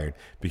desired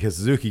because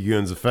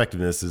Suzuki-gun's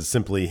effectiveness is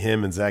simply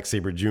him and Zack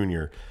Sabre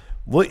Jr.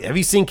 Look, have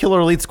you seen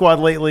Killer Elite Squad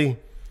lately?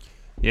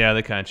 Yeah,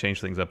 they kind of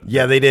changed things up.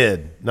 Yeah, they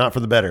did. Not for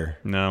the better.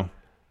 No.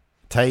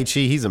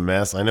 Taichi, he's a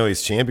mess. I know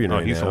he's champion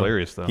right now. He's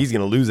hilarious, though. He's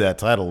going to lose that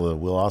title to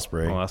Will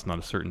Ospreay. Well, that's not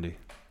a certainty.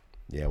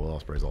 Yeah, Will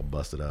Ospreay's all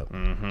busted up.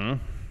 Mm-hmm.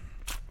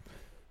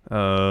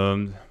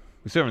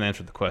 We still haven't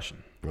answered the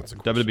question. What's the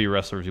question? WWE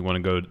wrestlers you want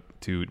to go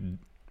to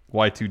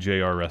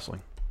Y2JR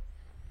Wrestling.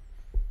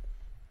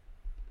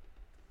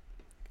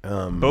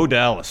 Bo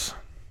Dallas.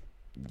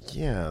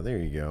 Yeah, there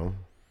you go.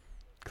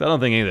 Because I don't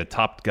think any of the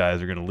top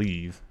guys are going to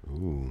leave.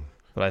 Ooh.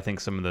 But I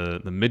think some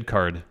of the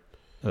mid-card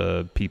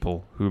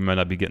people who might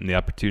not be getting the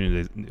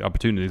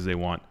opportunities they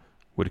want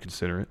would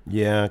consider it.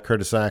 Yeah,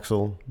 Curtis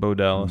Axel, Bo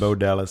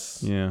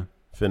Dallas. Yeah,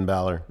 Finn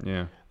Balor.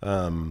 Yeah.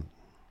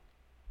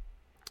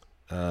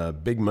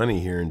 Big Money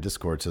here in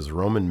Discord says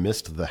Roman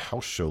missed the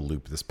house show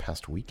loop this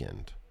past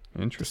weekend.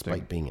 Interesting.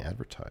 Despite being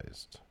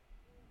advertised.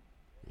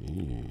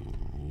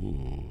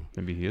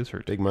 Maybe he is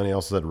hurt. Big Money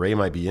also said Ray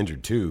might be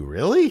injured too.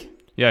 Really?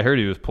 Yeah, I heard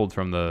he was pulled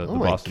from the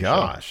Boston show. Oh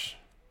my gosh.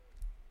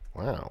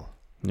 Wow.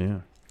 Yeah.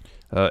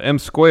 M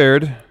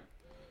Squared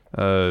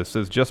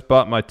says, just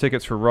bought my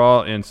tickets for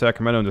Raw in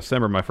Sacramento in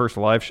December. My first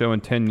live show in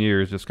 10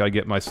 years. Just got to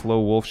get my Slow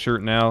Wolf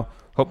shirt now.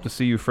 Hope to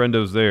see you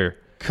friendos there.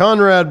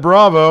 Conrad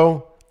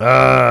Bravo.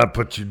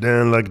 Put you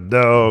down like a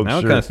dog. Now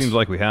it kind of seems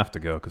like we have to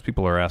go because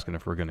people are asking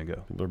if we're going to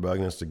go. People are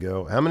bugging us to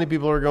go. How many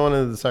people are going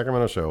to the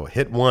Sacramento show?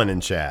 Hit 1 in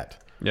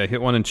chat. Yeah,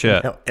 hit 1 in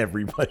chat. Now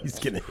everybody's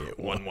going to hit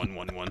 1.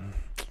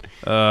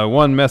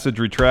 1 message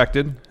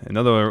retracted.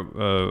 Another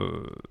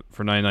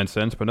for 99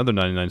 cents, but another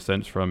 99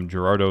 cents from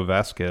Gerardo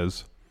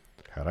Vasquez.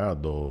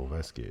 Gerardo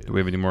Vasquez. Do we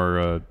have any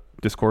more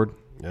Discord?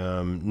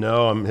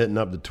 No, I'm hitting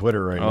up the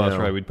Twitter right now. Oh,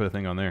 that's right. We'd put a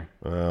thing on there.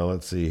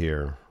 Let's see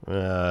here.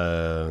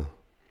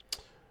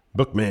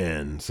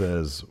 Bookman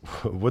says,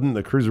 wouldn't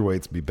the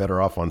cruiserweights be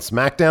better off on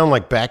SmackDown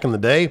like back in the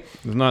day?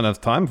 There's not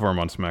enough time for them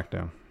on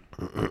SmackDown.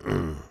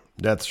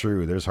 That's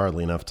true. There's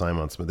hardly enough time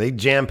on SmackDown. They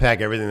jam-pack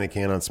everything they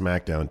can on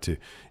SmackDown, too,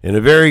 in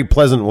a very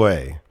pleasant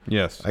way.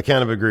 Yes. I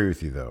kind of agree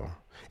with you, though.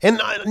 And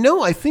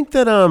I think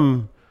that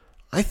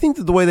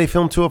the way they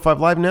film 205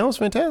 Live now is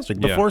fantastic.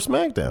 Before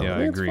SmackDown. Yeah,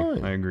 I agree.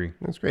 I agree.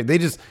 That's great.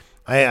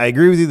 I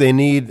agree with you. They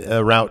need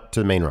a route to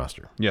the main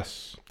roster.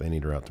 Yes. They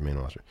need a route to the main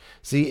roster.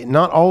 See,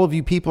 not all of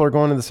you people are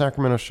going to the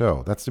Sacramento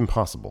show. That's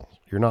impossible.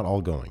 You're not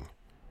all going.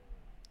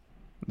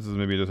 This is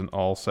maybe just an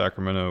all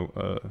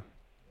Sacramento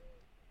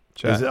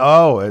chat.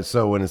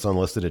 So when it's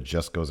unlisted, it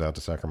just goes out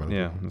to Sacramento?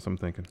 Yeah, that's what I'm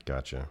thinking.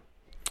 Gotcha.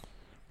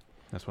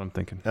 That's what I'm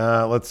thinking.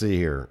 Let's see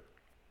here.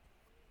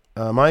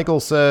 Michael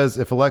says,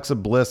 if Alexa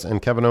Bliss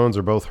and Kevin Owens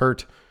are both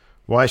hurt,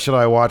 why should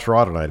I watch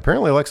Raw tonight?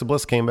 Apparently, Alexa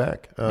Bliss came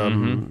back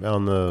on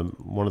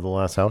one of the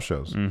last house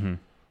shows. Mm-hmm.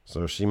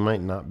 So she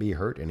might not be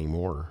hurt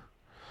anymore.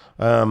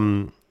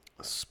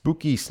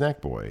 Spooky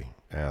Snack Boy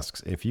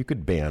asks, if you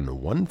could ban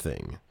one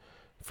thing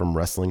from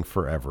wrestling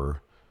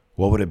forever,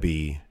 what would it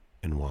be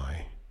and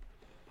why?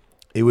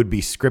 It would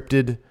be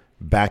scripted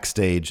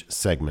backstage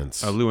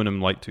segments. Aluminum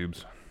light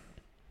tubes.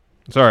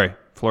 Sorry,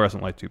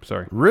 fluorescent light tubes.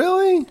 Sorry.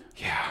 Really?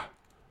 Yeah.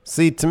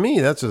 See, to me,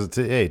 that's just,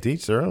 to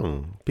each their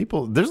own.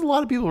 There's a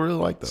lot of people who really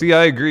like those. See,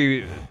 I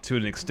agree to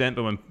an extent,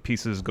 but when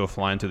pieces go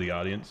flying to the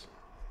audience,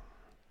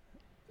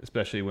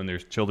 especially when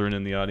there's children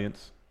in the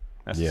audience,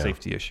 that's a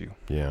safety issue.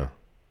 Yeah.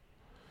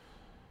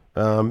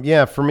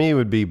 For me, it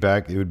would be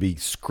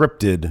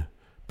scripted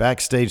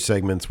backstage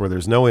segments where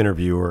there's no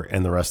interviewer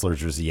and the wrestlers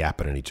just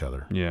yapping at each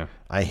other. Yeah.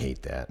 I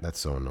hate that. That's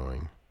so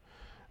annoying.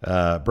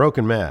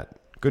 Broken Matt.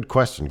 Good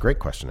question. Great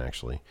question,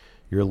 actually.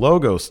 Your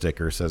logo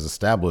sticker says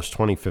established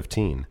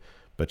 2015,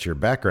 but your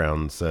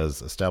background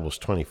says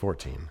established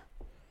 2014.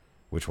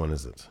 Which one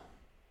is it?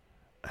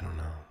 I don't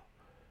know.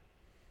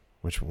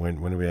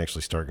 When did we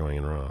actually start going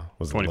in Raw?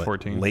 Was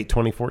 2014. it late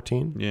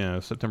 2014?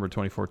 Yeah, September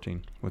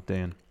 2014 with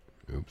Dan.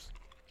 Oops.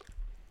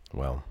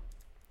 Well,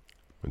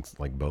 it's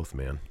like both,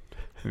 man.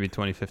 Maybe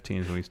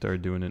 2015 is when we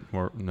started doing it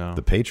more. No.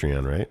 The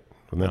Patreon, right?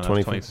 Wasn't that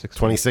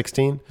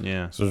 2016?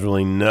 Yeah. So there's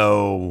really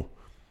no...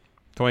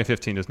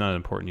 2015 is not an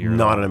important year.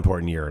 Not an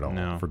important year at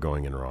all for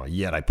going in Raw.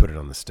 Yet I put it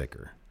on the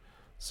sticker.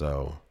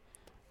 So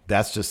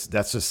that's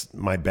just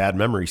my bad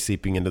memory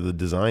seeping into the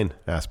design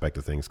aspect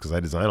of things because I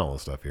design all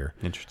this stuff here.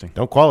 Interesting.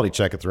 Don't quality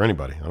check it through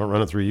anybody. I don't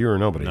run it through you or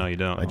nobody. No, you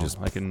don't. I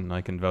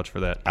can vouch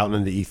for that. Out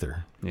in the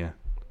ether. Yeah.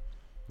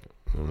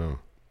 I don't know.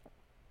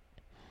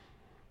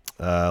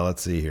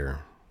 Let's see here.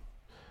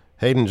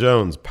 Hayden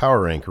Jones,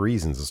 power rank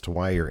reasons as to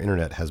why your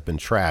internet has been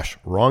trash.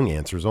 Wrong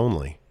answers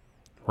only.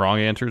 Wrong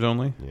answers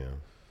only? Yeah.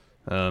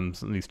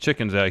 These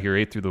chickens out here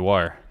ate through the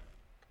wire.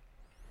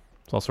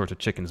 There's all sorts of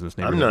chickens in this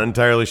neighborhood. I'm not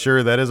entirely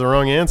sure that is a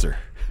wrong answer.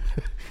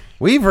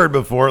 We've heard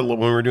before when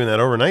we were doing that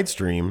overnight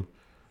stream,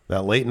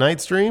 that late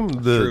night stream.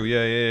 True,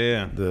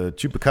 yeah. The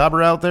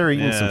chupacabra out there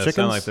eating some chickens. It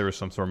sounded like there was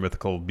some sort of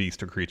mythical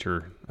beast or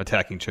creature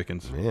attacking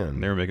chickens. Man.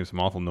 And they were making some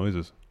awful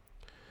noises.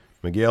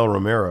 Miguel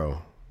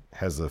Romero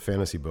has a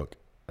fantasy book.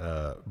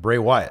 Bray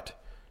Wyatt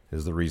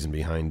is the reason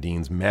behind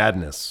Dean's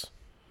madness.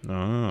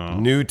 Oh.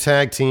 New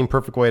tag team,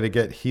 perfect way to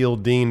get heel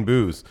Dean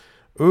boos.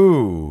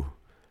 Ooh,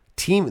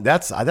 team.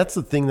 That's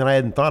the thing that I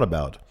hadn't thought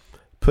about.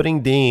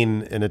 Putting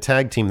Dean in a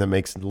tag team that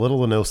makes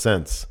little to no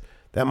sense.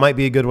 That might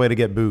be a good way to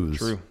get boos.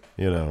 True.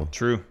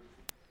 True.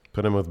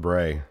 Put him with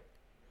Bray.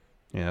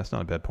 Yeah, that's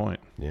not a bad point.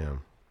 Yeah.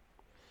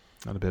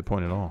 Not a bad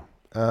point at all.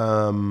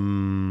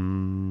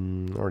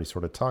 Already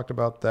sort of talked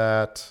about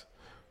that.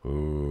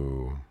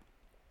 Ooh.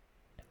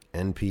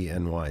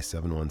 NPNY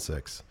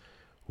 716.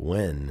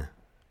 When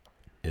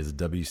is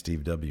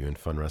Steve W in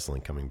Fun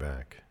Wrestling coming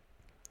back?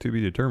 To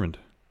be determined.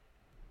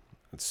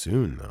 It's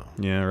soon, though.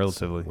 Yeah,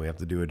 relatively. So we have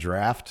to do a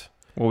draft.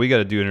 Well, we got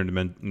to do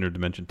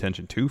Interdimension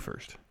Tension 2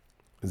 first.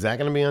 Is that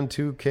going to be on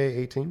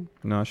 2K18?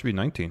 No, it should be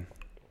 19.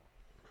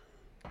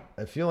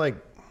 I feel like...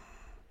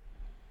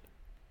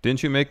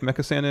 Didn't you make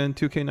Mecha Santa in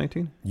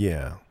 2K19?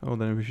 Yeah. Oh,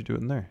 then we should do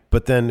it in there.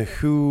 But then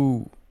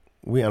who...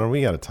 We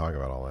got to talk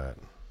about all that.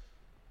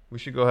 We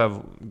should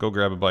go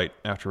grab a bite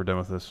after we're done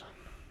with this.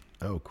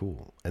 Oh,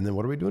 cool. And then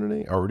what are we doing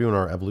today? Oh, we're doing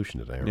our evolution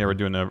today. Yeah, we're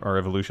doing our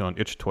evolution on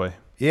ItchToy.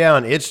 Yeah,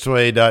 on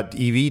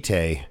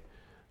itchtoy.evt.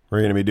 We're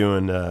going to be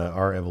doing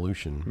our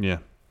evolution. Yeah.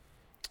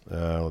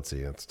 Let's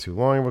see. That's too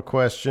long of a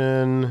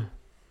question.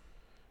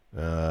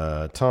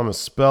 Thomas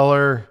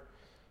Speller.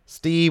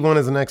 Steve, when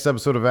is the next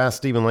episode of Ask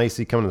Steve and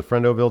Lacey coming to the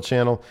Friendoville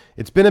channel?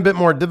 It's been a bit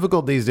more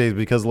difficult these days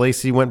because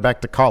Lacey went back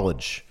to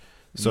college.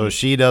 So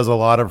she does a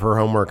lot of her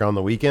homework on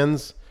the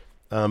weekends.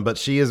 But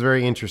she is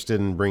very interested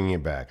in bringing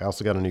it back. I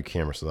also got a new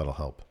camera, so that'll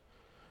help.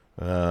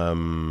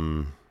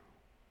 Saul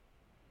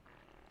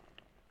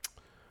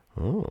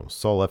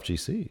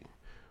FGC.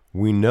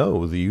 We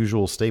know the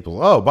usual staples.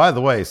 Oh, by the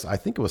way, I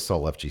think it was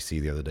Saul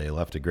FGC the other day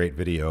left a great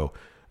video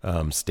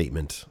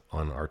statement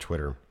on our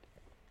Twitter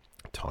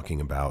talking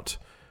about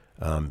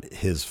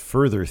his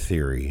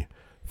furthering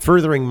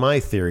my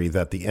theory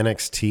that the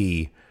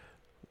NXT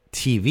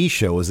TV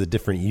show is a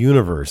different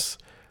universe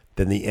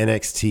than the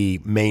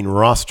NXT main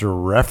roster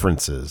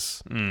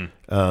references.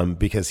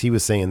 Because he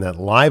was saying that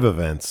live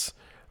events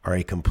are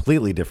a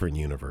completely different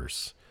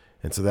universe.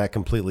 And so that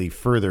completely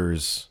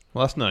furthers...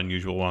 Well, that's not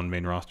unusual on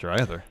main roster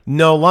either.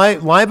 No,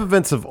 live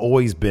events have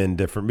always been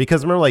different.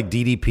 Because remember, like,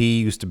 DDP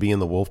used to be in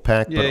the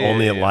Wolfpack, but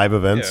only at live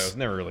events? Yeah, it was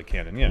never really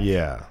canon, yeah.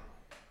 Yeah.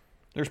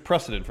 There's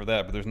precedent for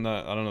that, but there's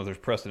not... I don't know if there's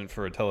precedent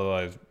for a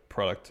televised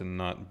product to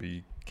not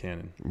be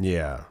canon.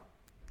 Yeah.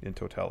 In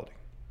totality.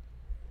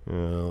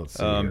 Let's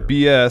see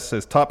BS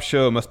says, top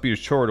show must be a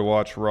chore to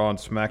watch Raw and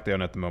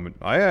SmackDown at the moment.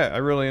 I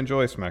really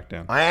enjoy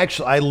SmackDown.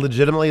 I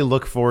legitimately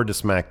look forward to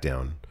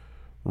SmackDown.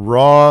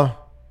 Raw,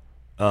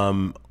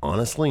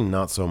 honestly,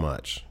 not so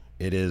much.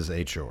 It is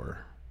a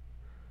chore.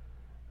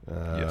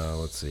 Yes.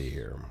 Let's see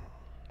here.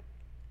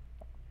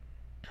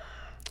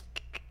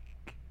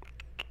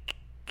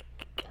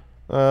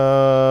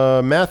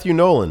 Matthew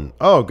Nolan.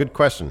 Oh, good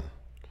question.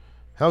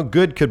 How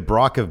good could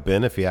Brock have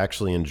been if he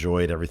actually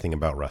enjoyed everything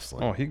about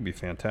wrestling? Oh, he could be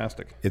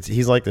fantastic.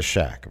 He's like the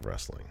Shaq of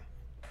wrestling.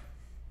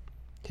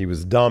 He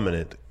was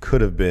dominant,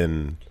 could have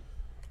been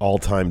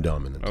all-time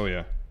dominant. Oh,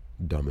 yeah.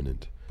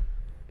 Dominant.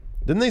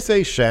 Didn't they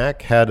say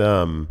Shaq had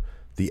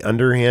the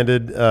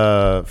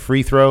underhanded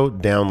free throw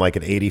down like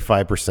at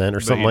 85% or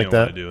something like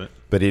that?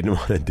 But he didn't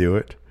want to do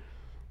it.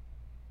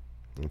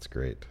 That's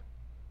great.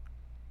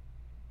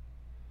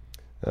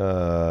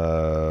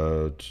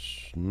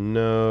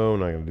 No,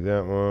 not going to do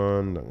that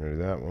one. Not going to do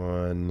that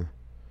one.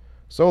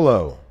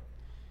 Solo.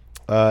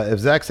 If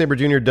Zack Sabre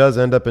Jr. does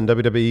end up in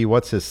WWE,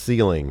 what's his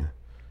ceiling?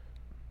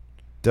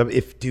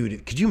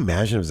 Dude, could you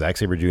imagine if Zack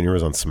Sabre Jr.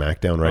 was on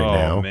SmackDown right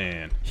now? Oh,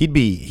 man. It'd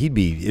be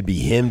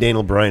him,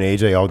 Daniel Bryan,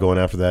 AJ all going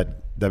after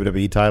that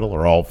WWE title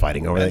or all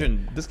fighting over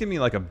that. This give me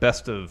like a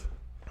best of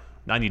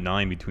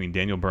 99 between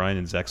Daniel Bryan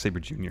and Zack Sabre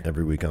Jr.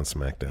 Every week on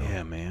SmackDown.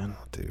 Yeah, man.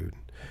 Oh, dude.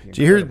 Did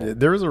you hear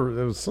there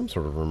was some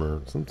sort of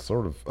rumor,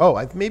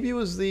 maybe it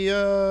was the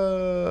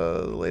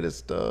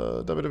latest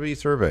WWE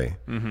survey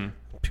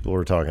people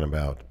were talking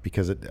about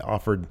because it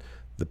offered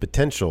the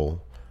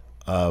potential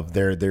of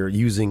they're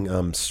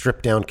using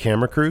stripped down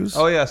camera crews.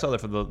 Oh yeah, I saw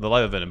that for the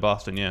live event in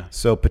Boston. Yeah.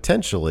 So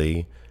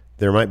potentially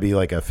there might be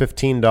like a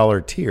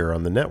 $15 tier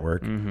on the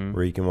network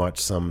where you can watch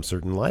some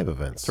certain live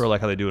events. Sort of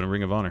like how they do it in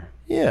Ring of Honor.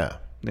 Yeah.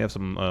 They have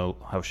some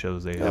house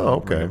shows they have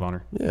in Ring of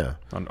Honor. Yeah.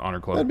 On Honor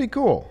Club. That'd be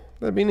cool.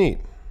 That'd be neat.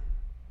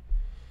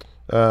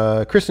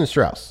 Kristen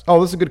Strauss. Oh,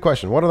 this is a good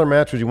question. What other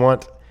match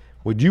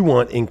would you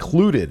want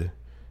included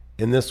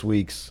in this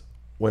week's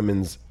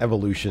Women's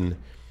Evolution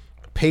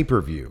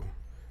pay-per-view?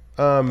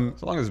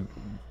 As long as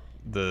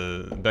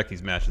the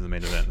Becky's match is the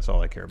main event, that's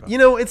all I care about. You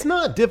know, it's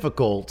not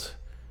difficult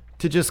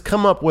to just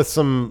come up with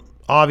some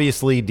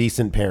obviously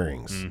decent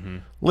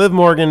pairings. Liv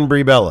Morgan,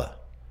 Brie Bella.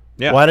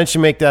 Yeah. Why don't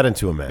you make that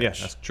into a match? Yeah,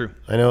 that's true.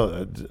 I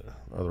know.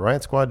 Are the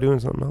Riot Squad doing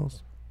something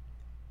else?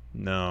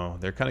 No,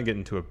 they're kind of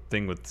getting to a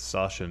thing with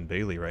Sasha and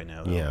Bailey right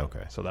now, though. Yeah,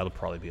 okay. So that'll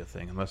probably be a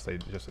thing, unless they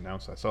just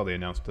announced. I saw they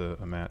announced a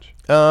match.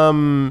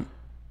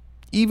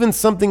 Even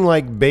something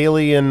like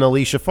Bailey and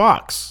Alicia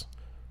Fox.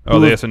 Oh,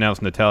 they just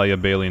announced Natalya,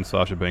 Bailey, and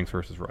Sasha Banks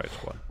versus Riot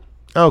Squad.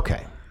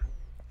 Okay.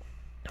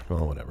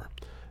 Well, whatever.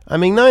 I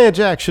mean, Nia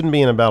Jax shouldn't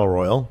be in a battle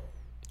royal.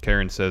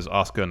 Karen says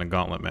Asuka in a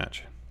gauntlet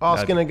match.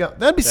 Asuka in a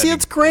gauntlet.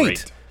 That's great.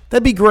 Great.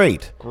 That'd be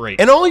great.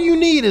 Great. And all you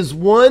need is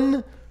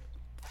one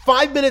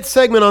 5-minute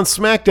segment on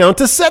SmackDown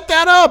to set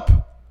that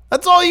up.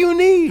 That's all you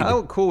need.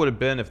 How cool would it have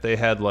been if they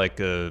had like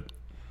a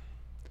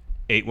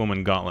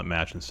 8-woman gauntlet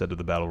match instead of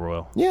the battle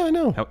royal? Yeah, I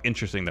know. How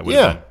interesting that would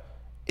have been.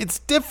 It's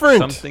different.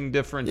 Something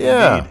different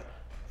indeed.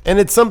 And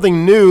it's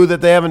something new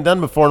that they haven't done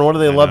before. And what do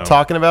they love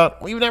talking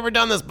about? We've never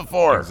done this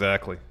before.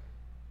 Exactly.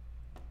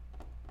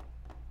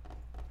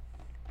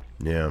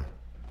 Yeah.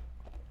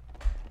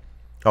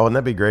 Oh, wouldn't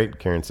that be great?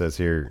 Karen says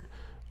here,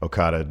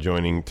 Okada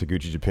joining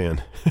Taguchi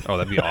Japan. Oh,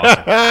 that'd be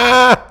awesome.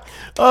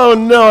 Oh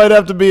no, I'd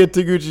have to be a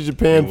Taguchi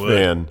Japan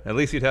fan. At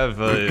least you'd have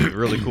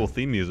really cool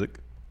theme music.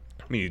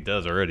 I mean, he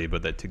does already,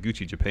 but that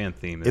Taguchi Japan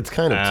theme is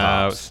kind of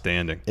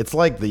outstanding. It's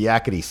like the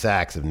yakety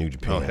sax of New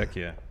Japan. Oh, heck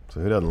yeah. So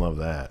who doesn't love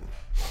that?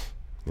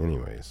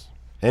 Anyways.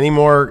 Any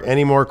more?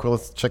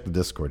 Let's check the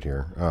Discord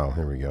here. Oh,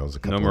 here we go. There's a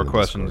couple no more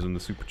questions Discord. in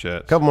the super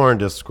chat. A couple more in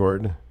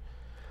Discord.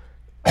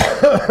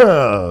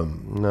 No,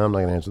 I'm not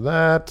going to answer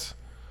that.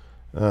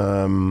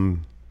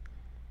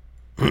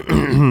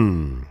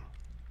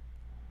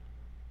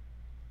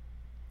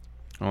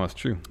 Oh, that's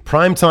true.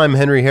 Primetime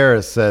Henry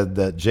Harris said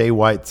that Jay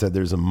White said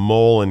there's a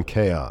mole in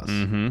chaos.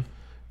 Mm-hmm.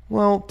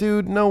 Well,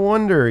 dude, no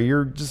wonder.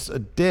 You're just a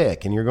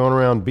dick, and you're going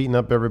around beating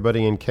up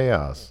everybody in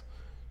chaos.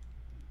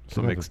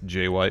 So it makes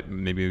Jay White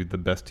maybe the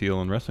best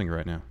heel in wrestling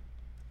right now.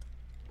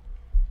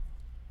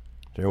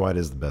 Jay White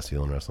is the best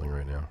heel in wrestling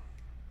right now.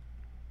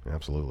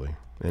 Absolutely.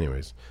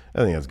 Anyways, I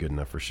think that's good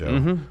enough for show.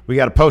 Mm-hmm. We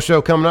got a post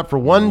show coming up for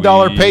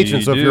 $1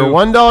 patrons. So if you're a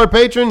 $1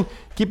 patron,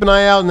 keep an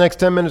eye out. In the next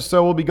 10 minutes or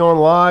so, we'll be going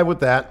live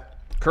with that.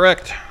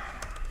 Correct.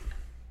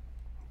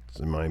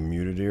 Am I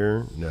muted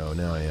here? No,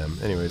 now I am.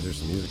 Anyways, there's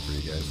some music for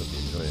you guys. Hope you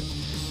enjoy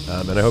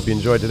it. And I hope you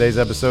enjoyed today's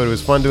episode. It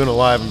was fun doing it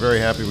live. I'm very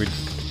happy we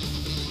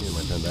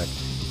my pen back.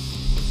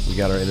 We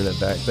got our internet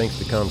back. Thanks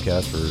to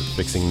Comcast for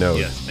fixing Node.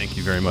 Yes, thank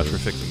you very much for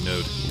fixing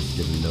Node.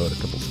 Giving Node a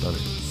couple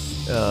stunners.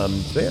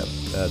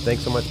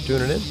 Thanks so much for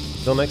tuning in.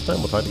 Until next time,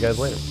 we'll talk to you guys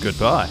later.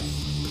 Goodbye.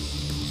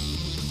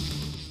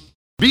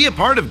 Be a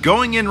part of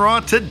Going In Raw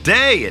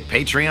today at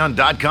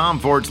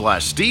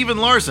patreon.com/Steven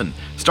Larson.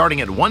 Starting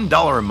at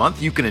 $1 a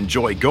month, you can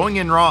enjoy Going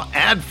In Raw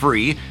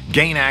ad-free,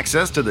 gain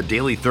access to the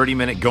daily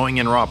 30-minute Going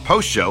In Raw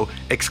post show,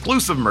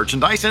 exclusive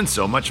merchandise, and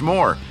so much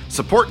more.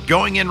 Support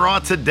Going In Raw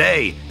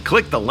today.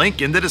 Click the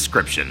link in the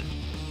description.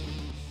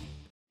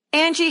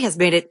 Angie has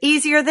made it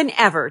easier than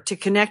ever to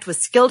connect with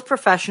skilled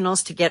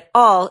professionals to get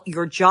all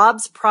your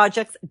jobs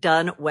projects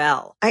done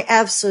well. I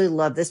absolutely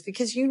love this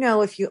because,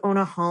 if you own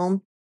a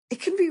home, it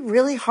can be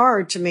really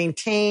hard to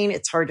maintain.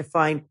 It's hard to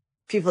find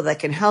people that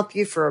can help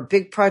you for a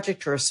big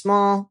project or a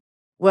small.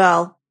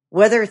 Well,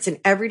 whether it's in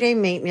everyday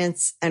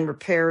maintenance and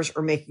repairs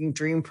or making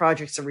dream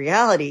projects a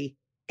reality,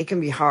 it can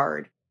be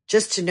hard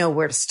just to know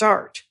where to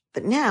start.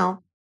 But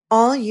now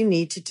all you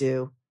need to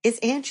do is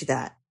Angie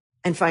that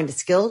and find a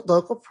skilled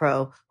local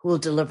pro who will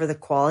deliver the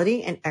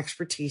quality and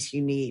expertise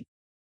you need.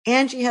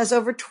 Angie has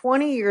over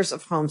 20 years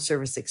of home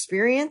service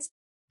experience,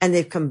 and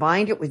they've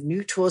combined it with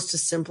new tools to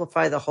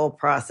simplify the whole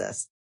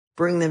process.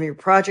 Bring them your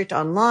project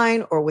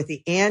online or with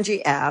the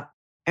Angie app,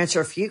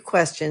 answer a few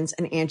questions,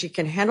 and Angie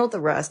can handle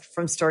the rest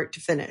from start to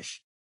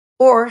finish.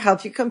 Or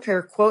help you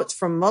compare quotes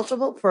from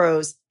multiple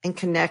pros and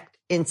connect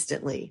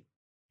instantly,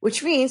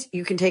 which means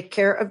you can take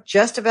care of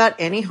just about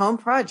any home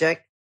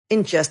project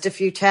in just a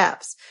few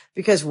taps.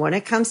 Because when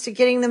it comes to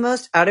getting the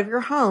most out of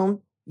your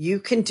home, you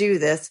can do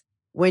this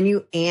when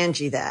you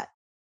Angie that.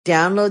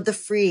 Download the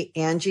free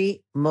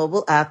Angie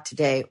mobile app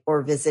today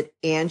or visit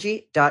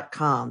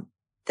Angie.com.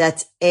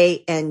 That's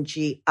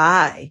ANGI.com.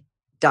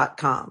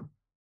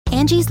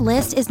 Angie's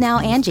List is now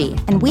Angie,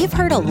 and we've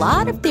heard a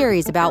lot of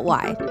theories about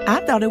why.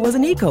 I thought it was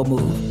an eco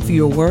move.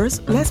 Fewer words,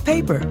 less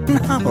paper.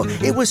 No,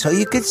 it was so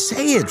you could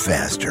say it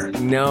faster.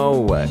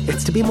 No,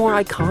 it's to be more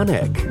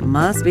iconic.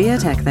 Must be a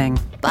tech thing.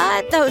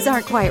 But those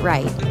aren't quite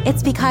right.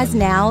 It's because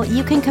now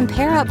you can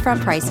compare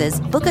upfront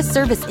prices, book a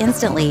service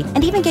instantly,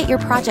 and even get your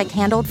project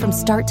handled from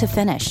start to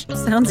finish.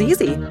 Sounds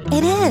easy.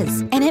 It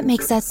is, and it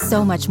makes us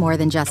so much more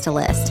than just a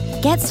list.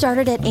 Get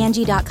started at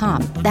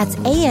Angie.com. That's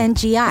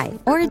ANGI,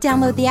 or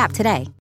download the app today.